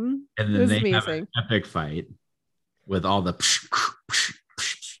 Mm-hmm. And It then was they have amazing. an epic fight with all the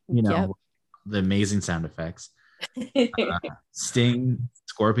the amazing sound effects. Sting,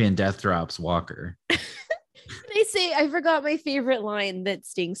 Scorpion death drops Walker. I forgot my favorite line that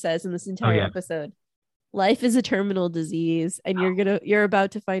Sting says in this entire yeah. episode. Life is a terminal disease, and you're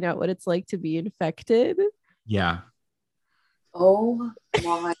about to find out what it's like to be infected. Yeah. Oh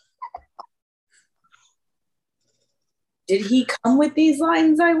my. Did he come with these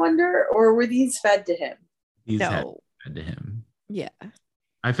lines, I wonder, or were these fed to him? He's had No. fed to him. Yeah.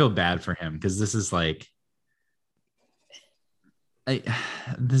 I feel bad for him because this is like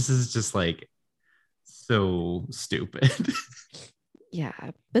this is just like so stupid. Yeah.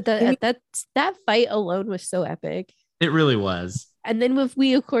 But that fight alone was so epic. It really was. And then if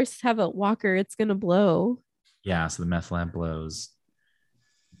we of course have a Walker, it's gonna blow. Yeah, so the meth lab blows.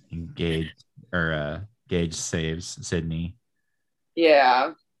 And Gage saves Sydney. Yeah.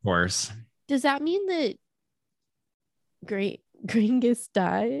 Of course. Does that mean that Grangus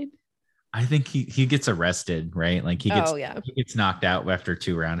died? I think he gets arrested, right? Like he gets yeah. he gets knocked out after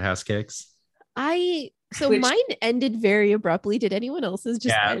 2 roundhouse kicks. Which- Mine ended very abruptly. Did anyone else's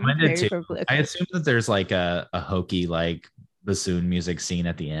just end mine did very too. abruptly? I Okay. assume that there's like a hokey like bassoon music scene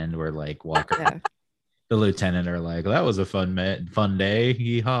at the end where like Walker Yeah. the lieutenant are like, that was a fun day.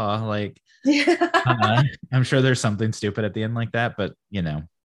 Yeehaw. Like Yeah. I'm sure there's something stupid at the end like that, but you know,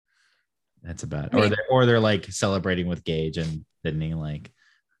 that's about it. Or they're like celebrating with Gage and Sydney like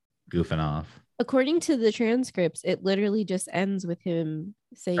goofing off. According to the transcripts, it literally just ends with him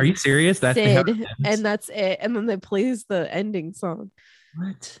saying, Are you serious? That's how it Sid, ends? and that's it. And then they plays the ending song.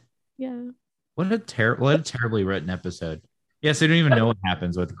 What? Yeah. What a terribly written episode. Yes, I don't even know what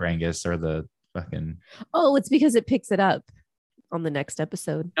happens with Grangus or the fucking. Oh, it's because it picks it up on the next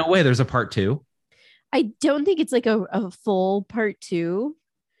episode. No way. There's a part 2. I don't think it's like a full part 2,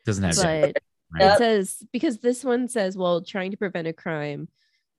 Doesn't have. but Right? it says, because this one says, while trying to prevent a crime,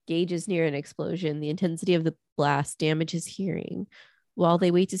 Gage is near an explosion. The intensity of the blast damages hearing. While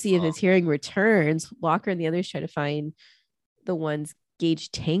they wait to see if his hearing returns, Walker and the others try to find the ones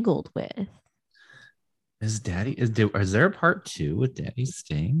Gage tangled with. Is there a part 2 with Daddy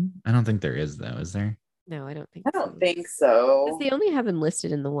Sting? I don't think there is, though. Is there? No, I don't think I so. don't think so. 'Cause they only have him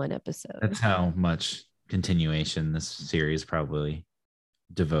listed in the one episode. That's how much continuation this series probably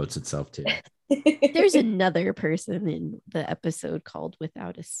devotes itself to. There's another person in the episode called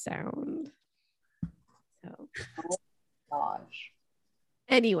Without a Sound. So Gosh.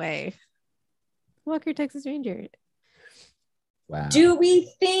 anyway, Walker, Texas Ranger. Wow. Do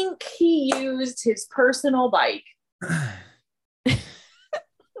we think he used his personal bike?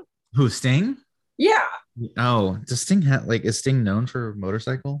 Who, Sting? Yeah. Oh, does Sting have is Sting known for a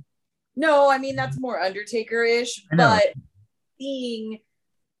motorcycle? No, I mean that's more Undertaker-ish, I know. but seeing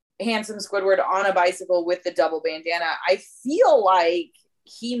handsome Squidward on a bicycle with the double bandana, I feel like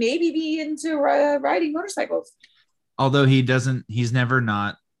he maybe be into riding motorcycles. Although he's never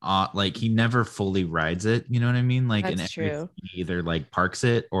not he never fully rides it. You know what I mean? Like That's in every true. he either parks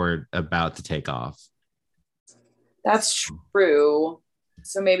it or about to take off. That's true.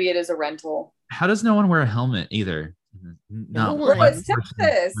 So maybe it is a rental. How does no one wear a helmet either? No Not one. one It's person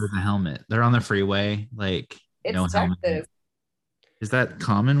Texas. wears a helmet. They're on the freeway, It's no helmet. Texas. Is that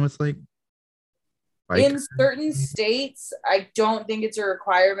common with bike? In certain states, I don't think it's a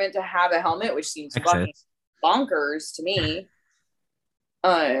requirement to have a helmet, which seems Texas. fucking bonkers to me.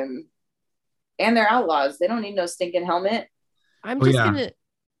 And they're outlaws. They don't need no stinking helmet. I'm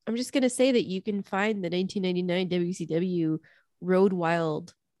just gonna say that you can find the 1999 WCW Road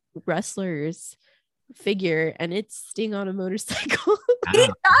Wild Wrestlers figure, and it's Sting on a motorcycle. He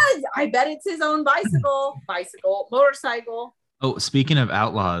does. I bet it's his own motorcycle. Oh, speaking of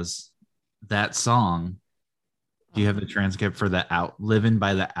outlaws, that song. Do you have the transcript for the Living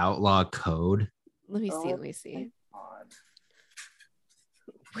by the Outlaw Code? Let me see.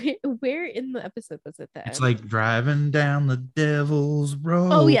 Where in the episode was it that? It's like driving down the devil's road.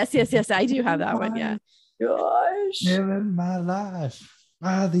 Oh yes. I do have that one. Yeah. Gosh. Living my life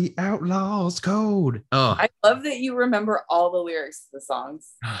by the outlaw's code. Oh, I love that you remember all the lyrics to the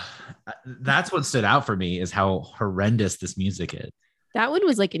songs. that's what stood out for me is how horrendous this music is. That one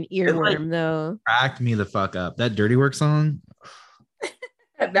was like an earworm, though. Cracked me the fuck up. That Dirty Work song.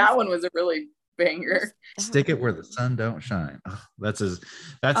 That one was a really banger. Stick it where the sun don't shine. Oh, that's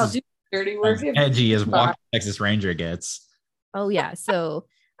I'll as do dirty work. edgy as Walker Texas Ranger gets. Oh yeah. So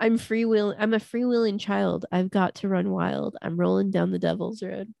I'm a freewheeling child. I've got to run wild. I'm rolling down the devil's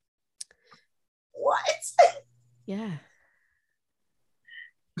road. What? Yeah.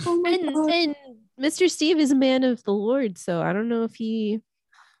 Oh my God. And Mr. Steve is a man of the Lord, so I don't know if he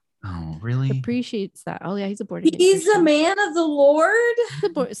Oh, really? appreciates that. Oh yeah, he's a born again. He's a Christian. man of the Lord.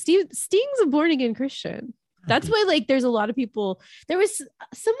 Sting's a born again Christian. That's why there's a lot of people. There was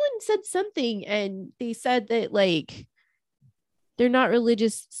someone said something and they said that they're not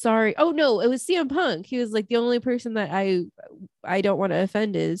religious. Sorry. Oh no, it was CM Punk. He was the only person that I don't want to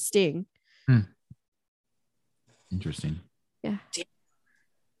offend is Sting. Interesting. Yeah.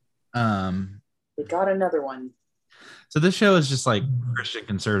 We got another one. So this show is just Christian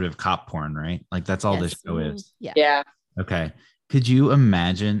conservative cop porn, right? That's all this show is. Yeah. Yeah. Okay. Could you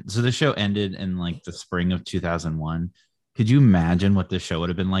imagine? So the show ended in the spring of 2001. Could you imagine what this show would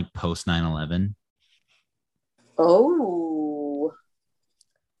have been like post 9/11? Oh.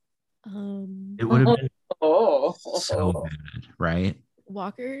 It would have been Oh. so bad, right?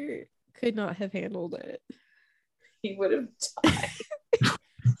 Walker could not have handled it. He would have died.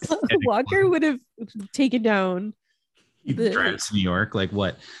 Walker would have taken down. He drives to New York.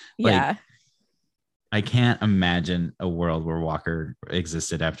 What? Yeah. I can't imagine a world where Walker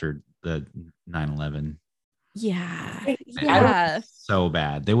existed after the 9/11. Yeah. I Yeah. So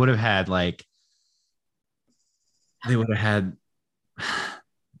bad. They would have had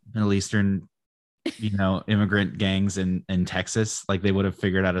Middle Eastern, immigrant gangs in Texas. They would have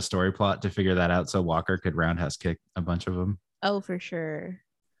figured out a story plot to figure that out so Walker could roundhouse kick a bunch of them. Oh, for sure.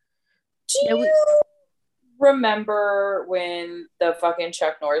 Do Yeah, you remember when the fucking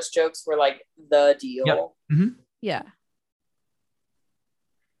Chuck Norris jokes were the deal? Yep. Mm-hmm. Yeah.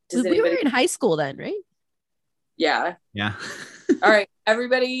 Does We were anybody? in high school then, right? Yeah. Yeah. All right.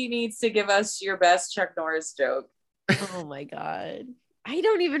 Everybody needs to give us your best Chuck Norris joke. Oh my God. I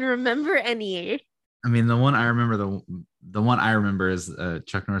don't even remember any. I mean, the one I remember the one I remember is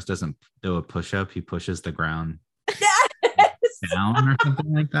Chuck Norris doesn't do a push-up, he pushes the ground down or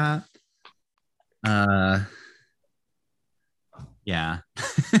something like that. Yeah.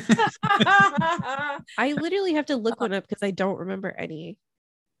 I literally have to look one up because I don't remember any.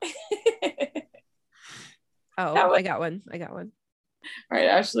 Oh, That was- I got one. All right,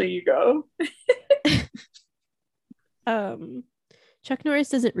 Ashley, you go. Chuck Norris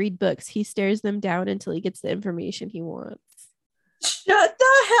doesn't read books. He stares them down until he gets the information he wants. Shut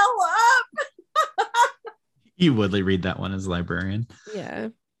the hell up. He would read that one as librarian. Yeah.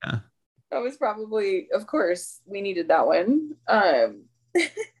 That was probably, of course, we needed that one.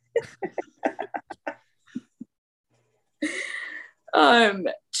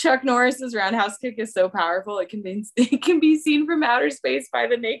 Chuck Norris's roundhouse kick is so powerful it can be seen from outer space by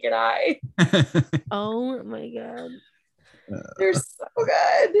the naked eye. Oh my god. They're so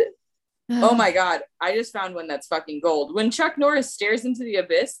good. Oh my god, I just found one that's fucking gold. When Chuck Norris stares into the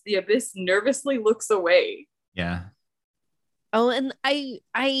abyss nervously looks away. Yeah. Oh, and I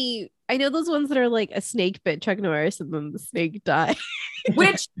know those ones that are like a snake bit Chuck Norris and then the snake died.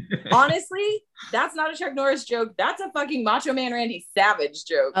 Which, honestly, that's not a Chuck Norris joke. That's a fucking Macho Man Randy Savage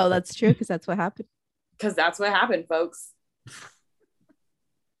joke. Oh, that's true, because that's what happened. Because that's what happened, folks.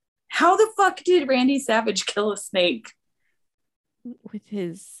 How the fuck did Randy Savage kill a snake? With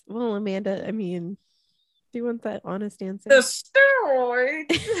his, well, Amanda, I mean, do you want that honest answer? The steroids.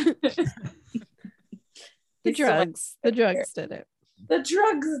 The drugs did it. The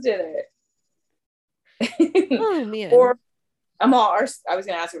drugs did it. Oh man. Or I was going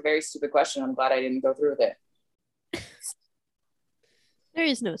to ask a very stupid question. I'm glad I didn't go through with it. There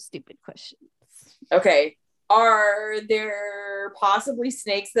is no stupid questions. Okay. Are there possibly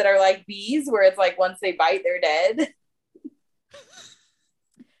snakes that are like bees where it's like once they bite, they're dead?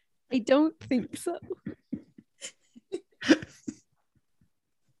 I don't think so.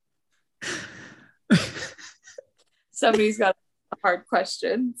 Somebody's got hard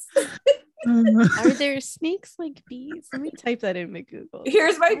questions. Are there snakes like bees? Let me type that into Google.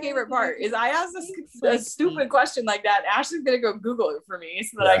 Here's my favorite part is I asked a stupid question like that. Ashley's going to go Google it for me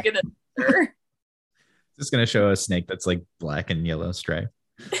so that I get an answer. Just gonna show a snake that's like black and yellow stripe.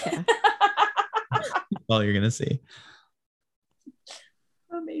 Yeah. All you're gonna see.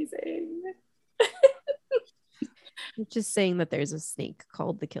 Amazing. I'm just saying that there's a snake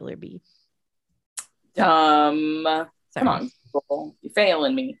called the killer bee. Come Sorry. on, Google. You're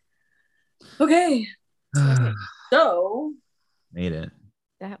failing me. Okay. So Made it.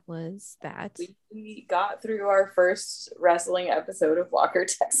 That was that. we got through our first wrestling episode of Walker,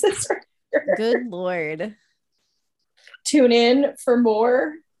 Texas. Good Lord. Tune in for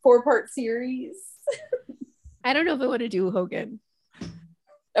more 4-part series. I don't know if I want to do Hogan.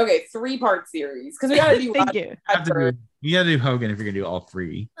 Okay, 3-part series because we gotta do. Thank you. You gotta do Hogan if you're gonna do all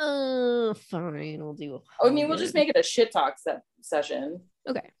 3. Fine. We'll do. I mean, we'll just make it a shit talk session.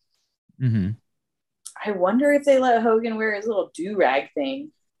 Okay. Mm-hmm. I wonder if they let Hogan wear his little do-rag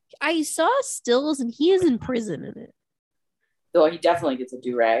thing. I saw stills and he is in prison in it. Though he definitely gets a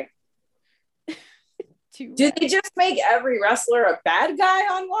do-rag. Too Did they just make every wrestler a bad guy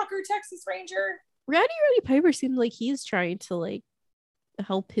on Walker, Texas Ranger? Roddy Piper seemed like he's trying to like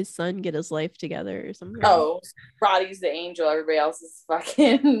help his son get his life together or something. Oh, Roddy's the angel. Everybody else is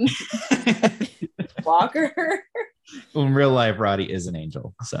fucking Walker. Well, in real life, Roddy is an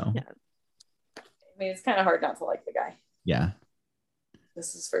angel. So Yeah. I mean, it's kind of hard not to like the guy. yeah.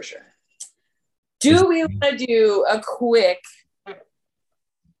 This is for sure. Do we want to do a quick?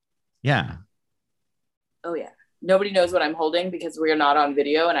 Yeah. Oh yeah. Nobody knows what I'm holding because we're not on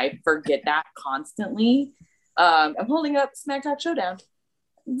video, and I forget that constantly. I'm holding up Smack Talk Showdown.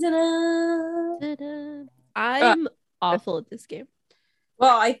 Ta-da! Ta-da. I'm awful at this game.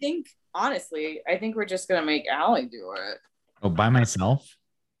 Well, I think honestly, we're just gonna make Allie do it. Oh, by myself?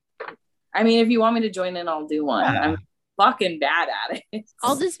 I mean, if you want me to join in, I'll do one. Yeah. I'm fucking bad at it.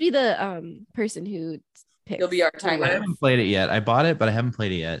 I'll just be the person who picks. You'll be our I timer. haven't played it yet. I bought it, but I haven't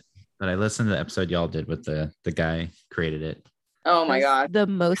played it yet. But I listened to the episode y'all did with the guy created it. Oh my That's god. the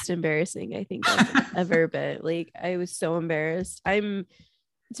most embarrassing I think I've ever been. Like I was so embarrassed.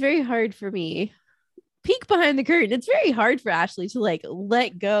 It's very hard for me. Peek behind the curtain. It's very hard for Ashley to like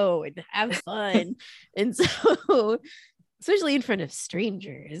let go and have fun. And so especially in front of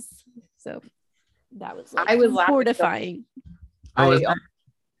strangers. So that was like I was laughing mortifying. Oh,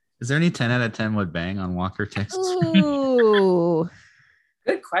 is there any 10 out of 10 would bang on Walker, Texas? Ooh.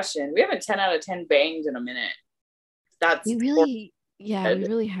 Good question. We haven't 10 out of 10 banged in a minute. That's We really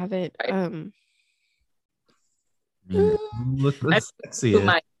haven't. Look, let's see it.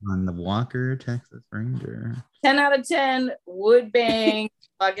 my on the Walker Texas Ranger. 10 out of 10 would bang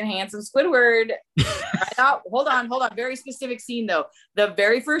fucking handsome Squidward. Right out. Hold on. Very specific scene though. The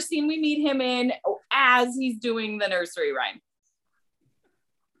very first scene we meet him in as he's doing the nursery rhyme.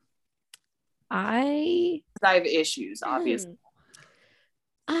 I have issues, obviously.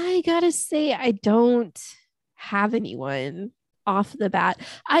 I gotta say, I don't have anyone off the bat.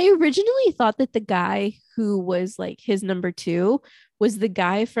 I originally thought that the guy who was like his number 2 was the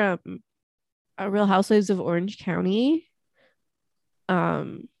guy from Real Housewives of Orange County.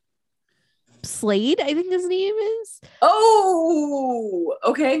 Slade, I think his name is. Oh,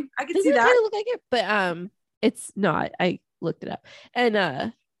 okay. I can see that. Kind of look like it, but it's not. I looked it up,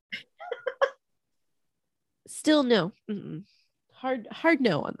 and still no. Mm-mm. Hard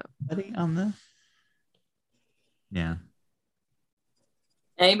no on them. On the yeah.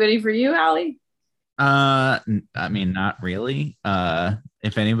 Anybody for you, Allie? I mean, not really.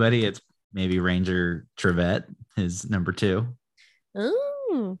 If anybody, it's maybe Ranger Trevette, his number 2.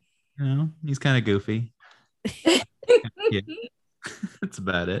 Oh, you know, he's kind of goofy. Yeah. That's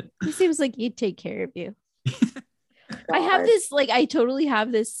about it. He seems like he'd take care of you. I have this, like, I totally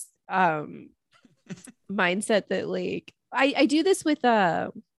have this mindset that, like, I do this with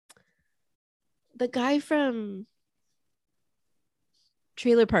the guy from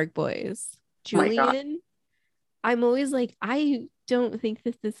Trailer Park Boys, Julian. I'm always like, I don't think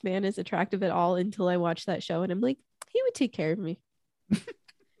that this man is attractive at all until I watch that show, and I'm like, he would take care of me.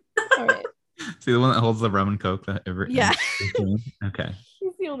 All right. See the one that holds the rum and coke that ever. Yeah. Okay.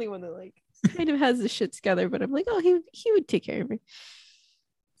 He's the only one that like kind of has the shit together, but I'm like, oh, he would take care of me.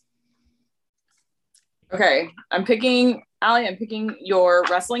 Okay, I'm picking your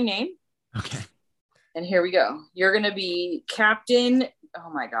wrestling name. Okay. And here we go. You're gonna be Captain.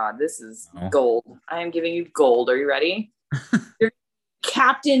 Oh my God, this is gold. I am giving you gold. Are you ready? You're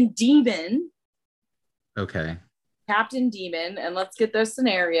Captain Demon. Okay. Captain Demon, and let's get the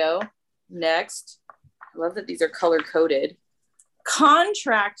scenario next. I love that these are color coded.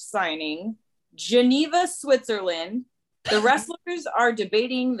 Contract signing, Geneva, Switzerland. The wrestlers are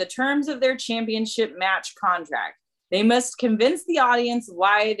debating the terms of their championship match contract. They must convince the audience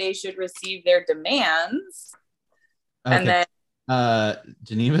why they should receive their demands. Okay. And then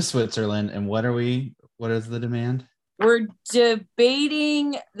Geneva, Switzerland. And what is the demand? We're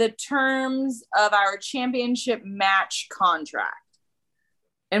debating the terms of our championship match contract.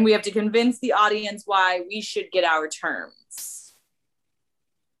 And we have to convince the audience why we should get our terms.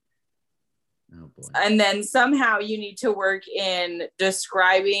 Oh boy. And then somehow you need to work in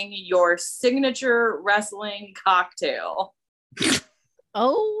describing your signature wrestling cocktail.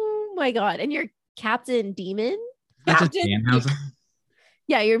 Oh my God. And you're Captain Demon? Captain Danhausen?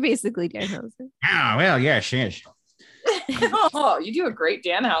 Yeah, you're basically Danhausen. Oh, well, yes. Oh, you do a great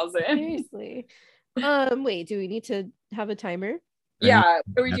Danhausen. Seriously. Wait, do we need to have a timer? Yeah,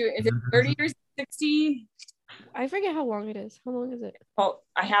 what are we doing? Is it 30 or 60? I forget how long it is. How long is it? Oh,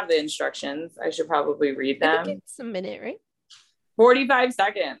 I have the instructions. I should probably read I them. think it's a minute, right? 45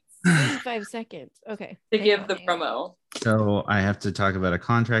 seconds 45 seconds. Okay. to give the promo. So I have to talk about a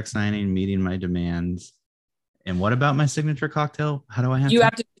contract signing, meeting my demands. And what about my signature cocktail? How do I have You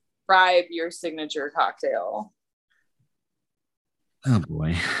have to describe your signature cocktail. Oh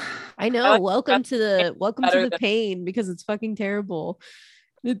boy. I know. Welcome to better the than- pain, because it's fucking terrible.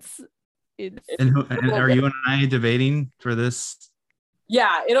 It's And are you and I debating for this?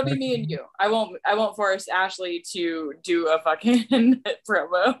 Yeah, it'll be me and you. I won't force Ashley to do a fucking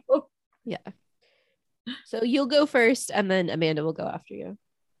promo. yeah. So you'll go first, and then Amanda will go after you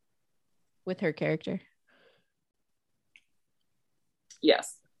with her character.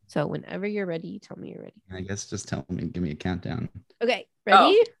 Yes. So whenever you're ready, you tell me you're ready. I guess just tell me, give me a countdown. Okay,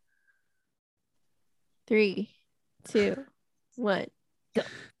 ready? 3, 2, 1, go.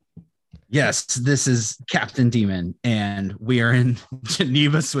 Yes, this is Captain Demon, and we are in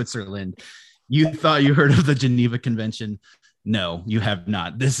Geneva, Switzerland. You thought you heard of the Geneva Convention? No, you have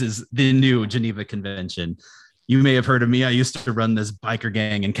not. This is the new Geneva Convention. You may have heard of me. I used to run this biker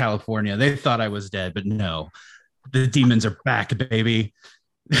gang in California. They thought I was dead, but no. The demons are back, baby.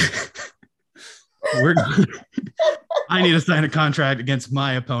 I need to sign a contract against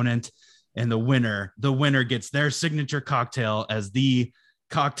my opponent, and the winner gets their signature cocktail as the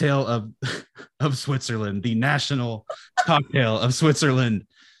cocktail of Switzerland, the national cocktail of Switzerland.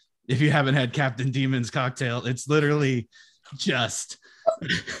 If you haven't had Captain Demon's cocktail, it's literally just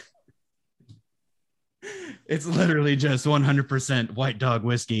 100% White Dog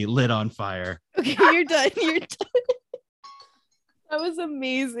whiskey lit on fire. Okay, you're done. You're done. That was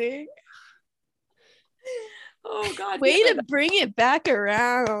amazing. Oh God. Way damn to it. bring it back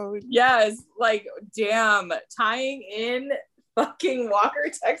around. Yes, like damn, tying in fucking Walker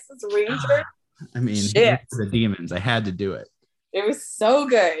Texas Ranger. I mean, Shit. the demons. I had to do it. It was so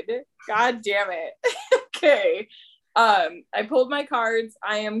good. God damn it. Okay. I pulled my cards.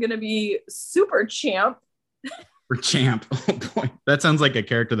 I am gonna be super champ. For champ. Oh boy, that sounds like a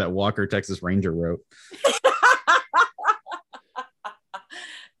character that Walker Texas Ranger wrote.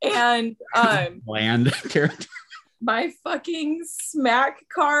 And Bland character. my fucking smack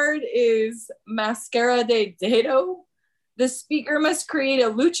card is Mascara de Dedo. The speaker must create a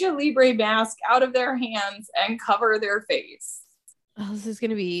lucha libre mask out of their hands and cover their face. Oh, this is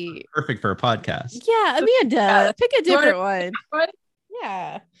gonna be Perfect for a podcast. yeah, Amanda. Yeah. Pick a You wanna- different one. What?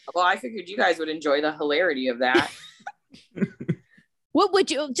 Yeah. Well, I figured you guys would enjoy the hilarity of that. What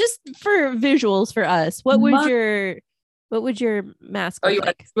would you just for visuals for us? What would your mask Oh, look you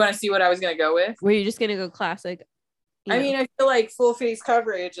like? want to see what I was gonna go with? Were you just gonna go classic? I mean, I feel like full face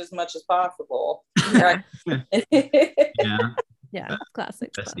coverage as much as possible. yeah, Yeah. yeah,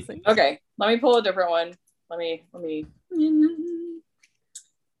 classic, That's the- classic. Okay, let me pull a different one. Let me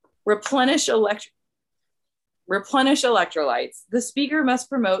replenish electrolytes. The speaker must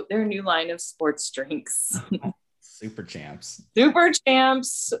promote their new line of sports drinks. Super champs. Super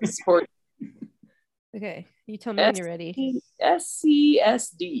Champs Sport Okay, you tell me when you're ready.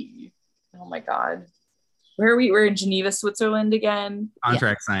 SCSD. Oh my god. Where are we? We're in Geneva, Switzerland again.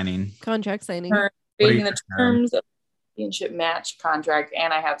 Contract signing. Contract signing. Her- What are Creating you- the terms of the championship match contract,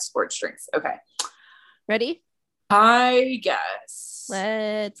 and I have sports drinks. Okay. Ready? I guess.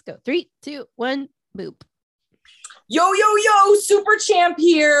 Let's go. 3, 2, 1, boop. Yo, super champ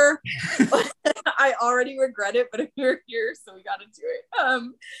here. I already regret it, but you're here, so we gotta do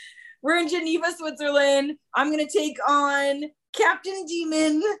it. We're in Geneva, Switzerland. I'm gonna take on Captain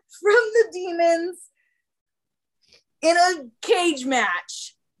Demon from the Demons in a cage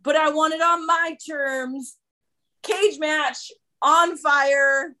match, but I want it on my terms. Cage match on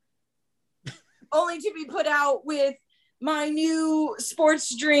fire, only to be put out with my new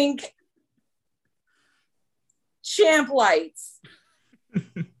sports drink, Champ Lights.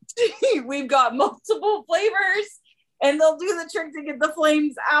 We've got multiple flavors, and they'll do the trick to get the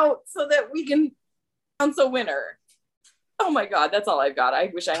flames out so that we can announce a winner. Oh my god, that's all I've got. I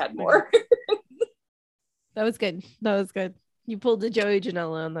wish I had more. That was good. That was good. You pulled the Joey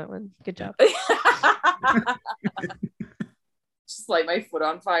Janela on that one. Good job. Just light my foot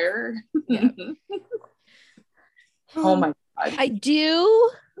on fire. Yeah. Oh my god. I do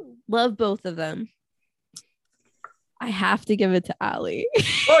love both of them. I have to give it to Allie.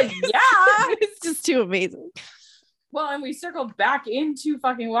 Oh yeah. It's just too amazing. Well, and we circled back into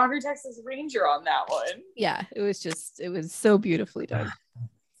fucking Walker Texas Ranger on that one. Yeah, it was so beautifully done.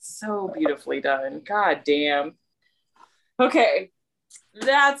 So beautifully done. God damn. Okay.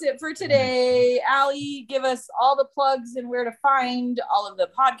 That's it for today. Allie, give us all the plugs and where to find all of the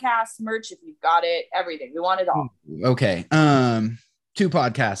podcast merch if you've got it, everything. We want it all. Okay. 2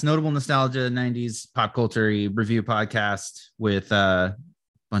 podcasts, Notable Nostalgia, 90s pop culture review podcast with a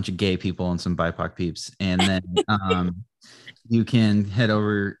bunch of gay people and some BIPOC peeps. And then you can head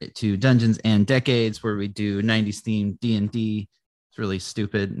over to Dungeons and Decades where we do 90s themed D&D. It's really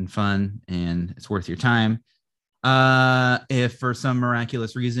stupid and fun and it's worth your time. If for some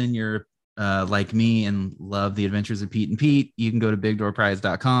miraculous reason you're like me and love the adventures of Pete and Pete, you can go to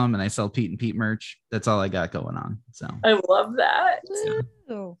bigdoorprize.com and I sell Pete and Pete merch. That's all I got going on. So I love that.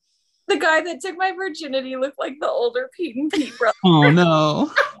 Oh. The guy that took my virginity looked like the older Pete and Pete brother. oh no.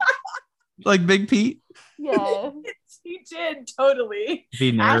 Like Big Pete. Yeah. He did totally.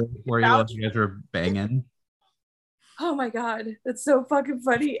 Be nervous where you guys were banging. Oh my god, that's so fucking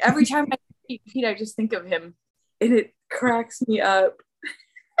funny. Every time I see Pete, I just think of him, and it cracks me up.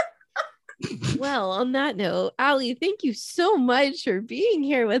 Well, on that note, Allie, thank you so much for being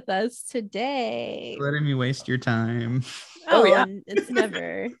here with us today. Letting me waste your time. Oh, yeah. It's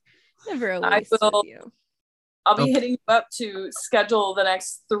never a I waste with will- you. I'll be Oh. hitting you up to schedule the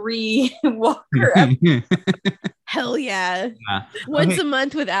next 3 Walker episodes. Hell yeah. Yeah. Once Okay. a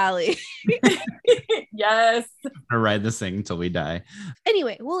month with Allie. Yes. I'll ride this thing until we die.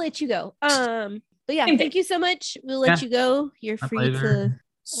 Anyway, we'll let you go. But yeah, Thank thank you so much. We'll let Yeah. you go. You're My free pleasure. to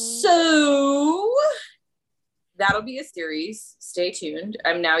So that'll be a series. Stay tuned.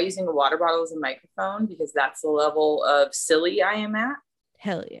 I'm now using a water bottle as a microphone because that's the level of silly I am at.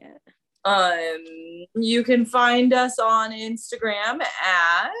 hell yeah. You can find us on Instagram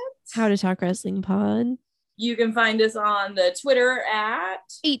at. How to Talk Wrestling Pod. You can find us on the Twitter at.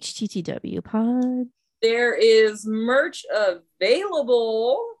 HTTW Pod. There is merch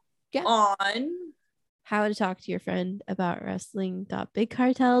available Yeah. on how to talk to your friend about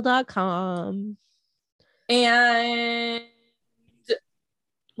wrestling.bigcartel.com. And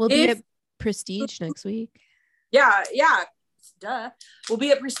we'll be at Prestige next week. Yeah. Duh. We'll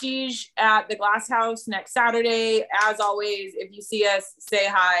be at Prestige at the Glass House next Saturday. As always, if you see us, say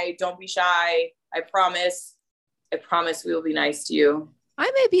hi. Don't be shy. I promise we will be nice to you.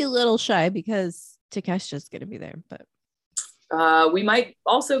 I may be a little shy because Takeshita's going to be there, but we might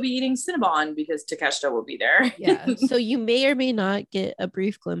also be eating Cinnabon because Takeshita will be there. Yeah. So you may or may not get a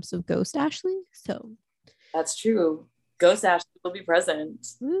brief glimpse of Ghost Ashley. So that's true. Ghost Ashley will be present.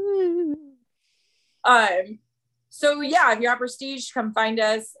 Woo. So yeah, if you're at Prestige, come find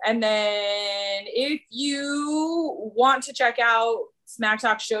us. And then if you want to check out Smack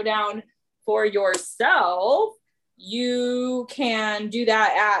Talk Showdown for yourself, you can do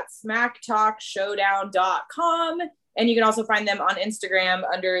that at smacktalkshowdown.com. And you can also find them on Instagram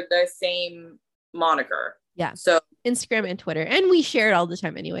under the same moniker. Yeah. So Instagram and Twitter. And we share it all the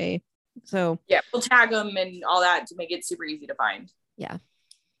time anyway. So yeah, we'll tag them and all that to make it super easy to find. Yeah.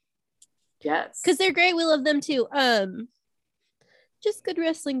 Yes. Because they're great. We love them too. Just good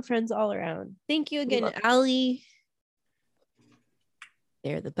wrestling friends all around. Thank you again, Allie.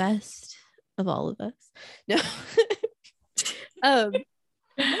 They're the best of all of us. No.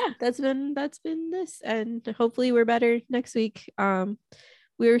 Yeah, that's been this, and hopefully we're better next week.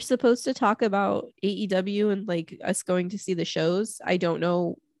 We were supposed to talk about AEW and like us going to see the shows. I don't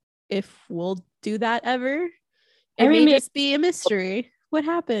know if we'll do that ever. It may just be a mystery. What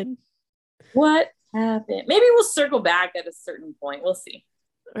happened? Maybe we'll circle back at a certain point. We'll see.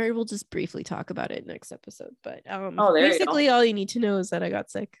 Or we'll just briefly talk about it next episode. But basically all you need to know is that I got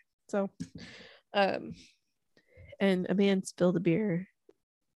sick. So and a man spilled a beer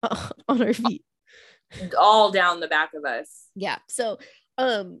on our feet. All down the back of us. Yeah. So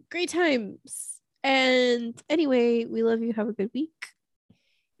great times. And anyway, we love you. Have a good week.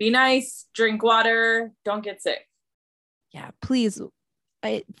 Be nice, drink water, don't get sick. Yeah, please.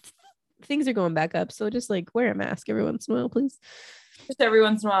 Things are going back up, so just like wear a mask every once in a while, please. Just every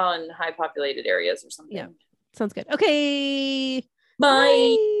once in a while in high populated areas or something. Yeah, sounds good. Okay,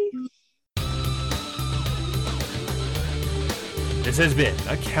 bye. This has been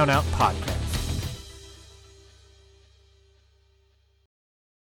a Count Out Podcast.